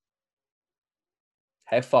you?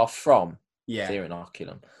 How far from Fear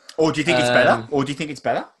Inoculum? Or do you think it's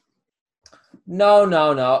better?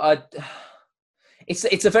 No.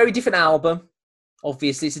 It's a very different album.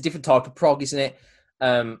 Obviously, it's a different type of prog, isn't it?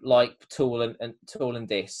 Like Tool and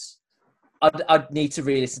this. I'd need to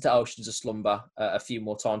re-listen to Oceans of Slumber a few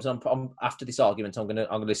more times. I'm after this argument, I'm gonna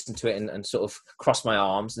listen to it and sort of cross my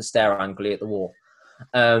arms and stare angrily at the wall.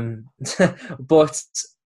 But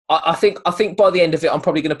I think by the end of it, I'm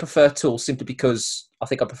probably going to prefer Tool simply because I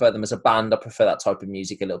think I prefer them as a band. I prefer that type of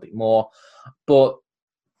music a little bit more. But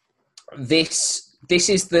this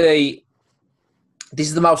is the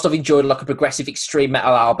most I've enjoyed like a progressive extreme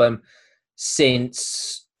metal album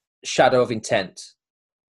since Shadow of Intent.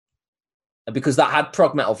 Because that had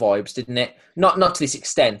prog metal vibes, didn't it? Not to this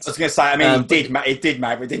extent. I was going to say, I mean, it did,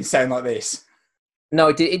 mate, but it didn't sound like this. No,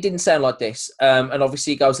 it didn't sound like this. And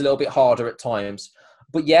obviously it goes a little bit harder at times.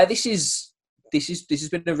 But yeah, this has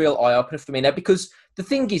been a real eye-opener for me now, because the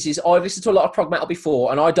thing is I've listened to a lot of prog metal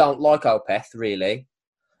before and I don't like Opeth, really.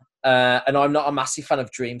 And I'm not a massive fan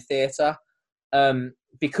of Dream Theater.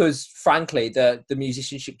 Because frankly, the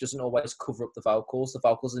musicianship doesn't always cover up the vocals. The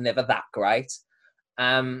vocals are never that great.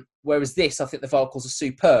 Whereas this, I think the vocals are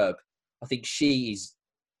superb. I think she is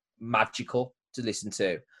magical to listen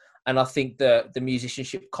to. and I think the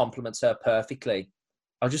musicianship complements her perfectly.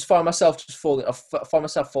 I just find myself falling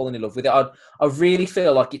in love with it. I really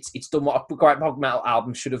feel like it's done what a great prog metal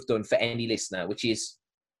album should have done for any listener, which is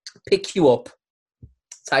pick you up,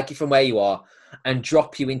 take you from where you are, and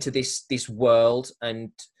drop you into this world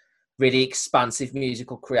and really expansive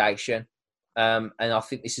musical creation. And I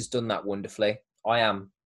think this has done that wonderfully. I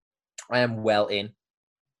am well in.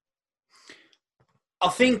 I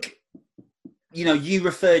think, you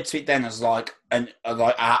referred to it then as like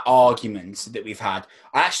our arguments that we've had.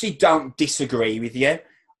 I actually don't disagree with you.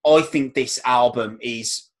 I think this album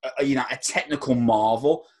is, a technical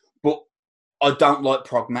marvel, but I don't like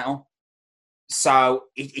prog metal. So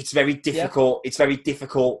it's very difficult. Yeah. It's very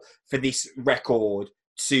difficult for this record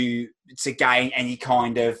to gain any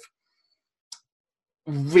kind of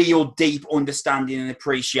real deep understanding and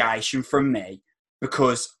appreciation from me,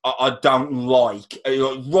 because I don't like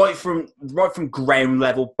right from ground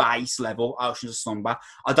level, base level, Oceans of Slumber.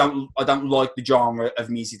 I don't like the genre of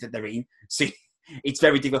music that they're in. So it's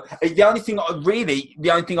very difficult. The only thing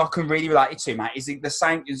I can really relate it to, mate, is the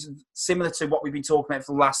same, is similar to what we've been talking about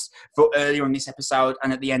for earlier in this episode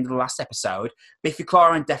and at the end of the last episode. Biffy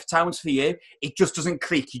Clyro and Deftones, for you, it just doesn't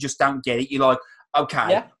click. You just don't get it. You're like, okay,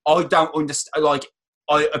 yeah. I don't understand. Like,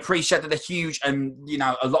 I appreciate that they're huge and,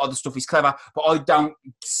 a lot of the stuff is clever, but I don't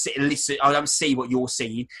listen. I don't see what you're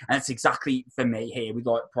seeing. And it's exactly for me here with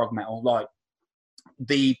like prog metal. Like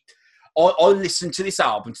I listened to this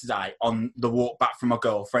album today on the walk back from my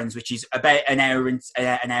girlfriend's, which is about an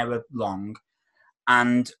hour long.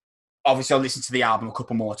 And obviously I listened to the album a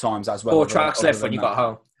couple more times as well. 4 tracks left when you got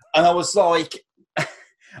home. And I was like,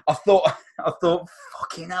 I thought,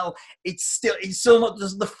 fucking hell, it's still not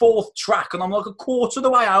just the 4th track, and I'm like a quarter of the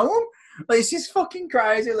way home. Like, this is fucking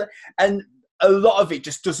crazy. And a lot of it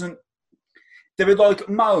just doesn't. There are like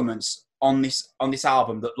moments on this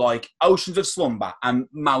album that, like Oceans of Slumber and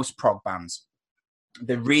most prog bands,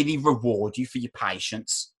 they really reward you for your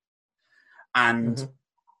patience, and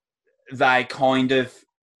they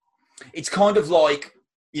it's kind of like,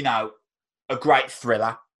 a great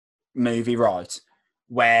thriller movie, right?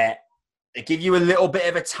 Where they give you a little bit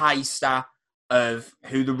of a taster of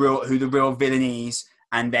who the real villain is,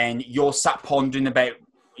 and then you're sat pondering about,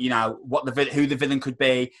 who the villain could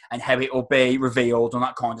be and how it will be revealed and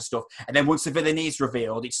that kind of stuff. And then once the villain is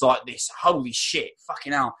revealed, it's like this, holy shit,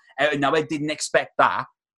 fucking hell. No, I didn't expect that,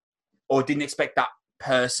 or didn't expect that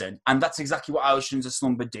person. And that's exactly what Oceans of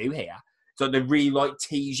Slumber do here. So they really like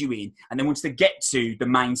tease you in, and then once they get to the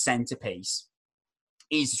main centerpiece,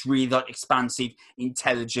 is really like expansive,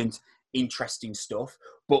 intelligent, interesting stuff.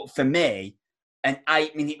 But for me, an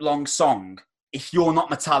 8-minute long song, if you're not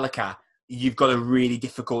Metallica, you've got a really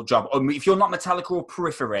difficult job. If you're not Metallica or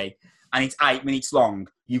Periphery and it's 8 minutes long,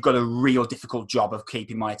 you've got a real difficult job of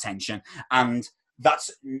keeping my attention. And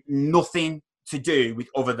that's nothing to do with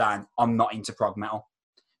other than I'm not into prog metal.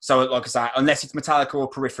 So like I say, unless it's Metallica or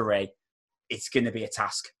Periphery, it's going to be a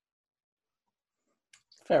task.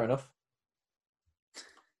 Fair enough.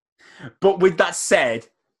 But with that said,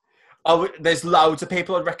 there's loads of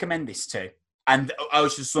people I'd recommend this to. And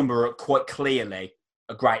Oceans of Slumber are quite clearly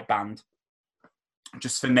a great band.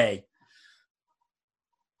 Just for me,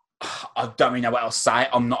 I don't really know what else to say.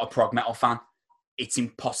 I'm not a prog metal fan. It's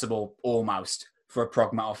impossible, almost, for a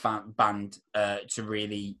prog metal band to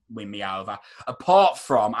really win me over. Apart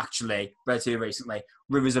from, actually, relatively recently,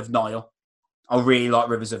 Rivers of Nile. I really like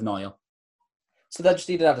Rivers of Nile. So they just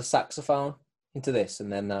needed to add a saxophone into this, and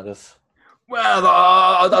then out of... Well,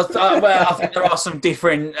 I think there are some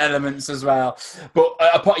different elements as well. But,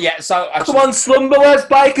 so... Actually, come on, Slumber, where's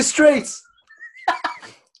Baker Street?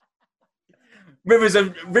 Rivers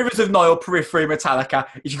of Nile, Periphery, Metallica.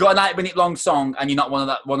 If you've got an 8-minute long song and you're not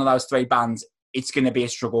one of those 3 bands, it's going to be a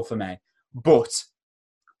struggle for me. But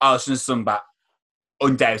Oceans of Slumber,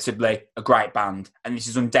 undoubtedly a great band. And this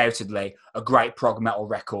is undoubtedly a great prog metal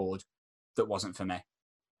record that wasn't for me.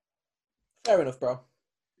 Fair enough, bro.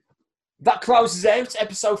 That closes out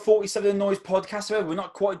episode 47 of the Noise Podcast. However, we're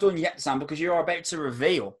not quite done yet, Sam, because you are about to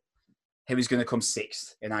reveal who is going to come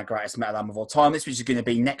 6th in our greatest metal album of all time. This, which is going to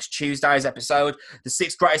be next Tuesday's episode. The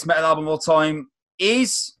 6th greatest metal album of all time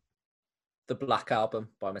is... The Black Album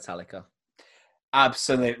by Metallica.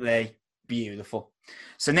 Absolutely beautiful.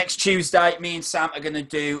 So next Tuesday, me and Sam are going to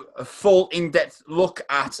do a full in-depth look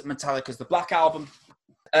at Metallica's The Black Album.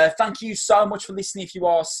 Thank you so much for listening. If you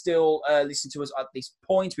are still listening to us at this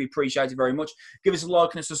point, we appreciate it very much. Give us a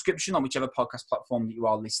like and a subscription on whichever podcast platform that you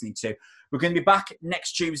are listening to. We're going to be back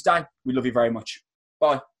next Tuesday. We love you very much.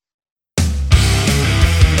 Bye.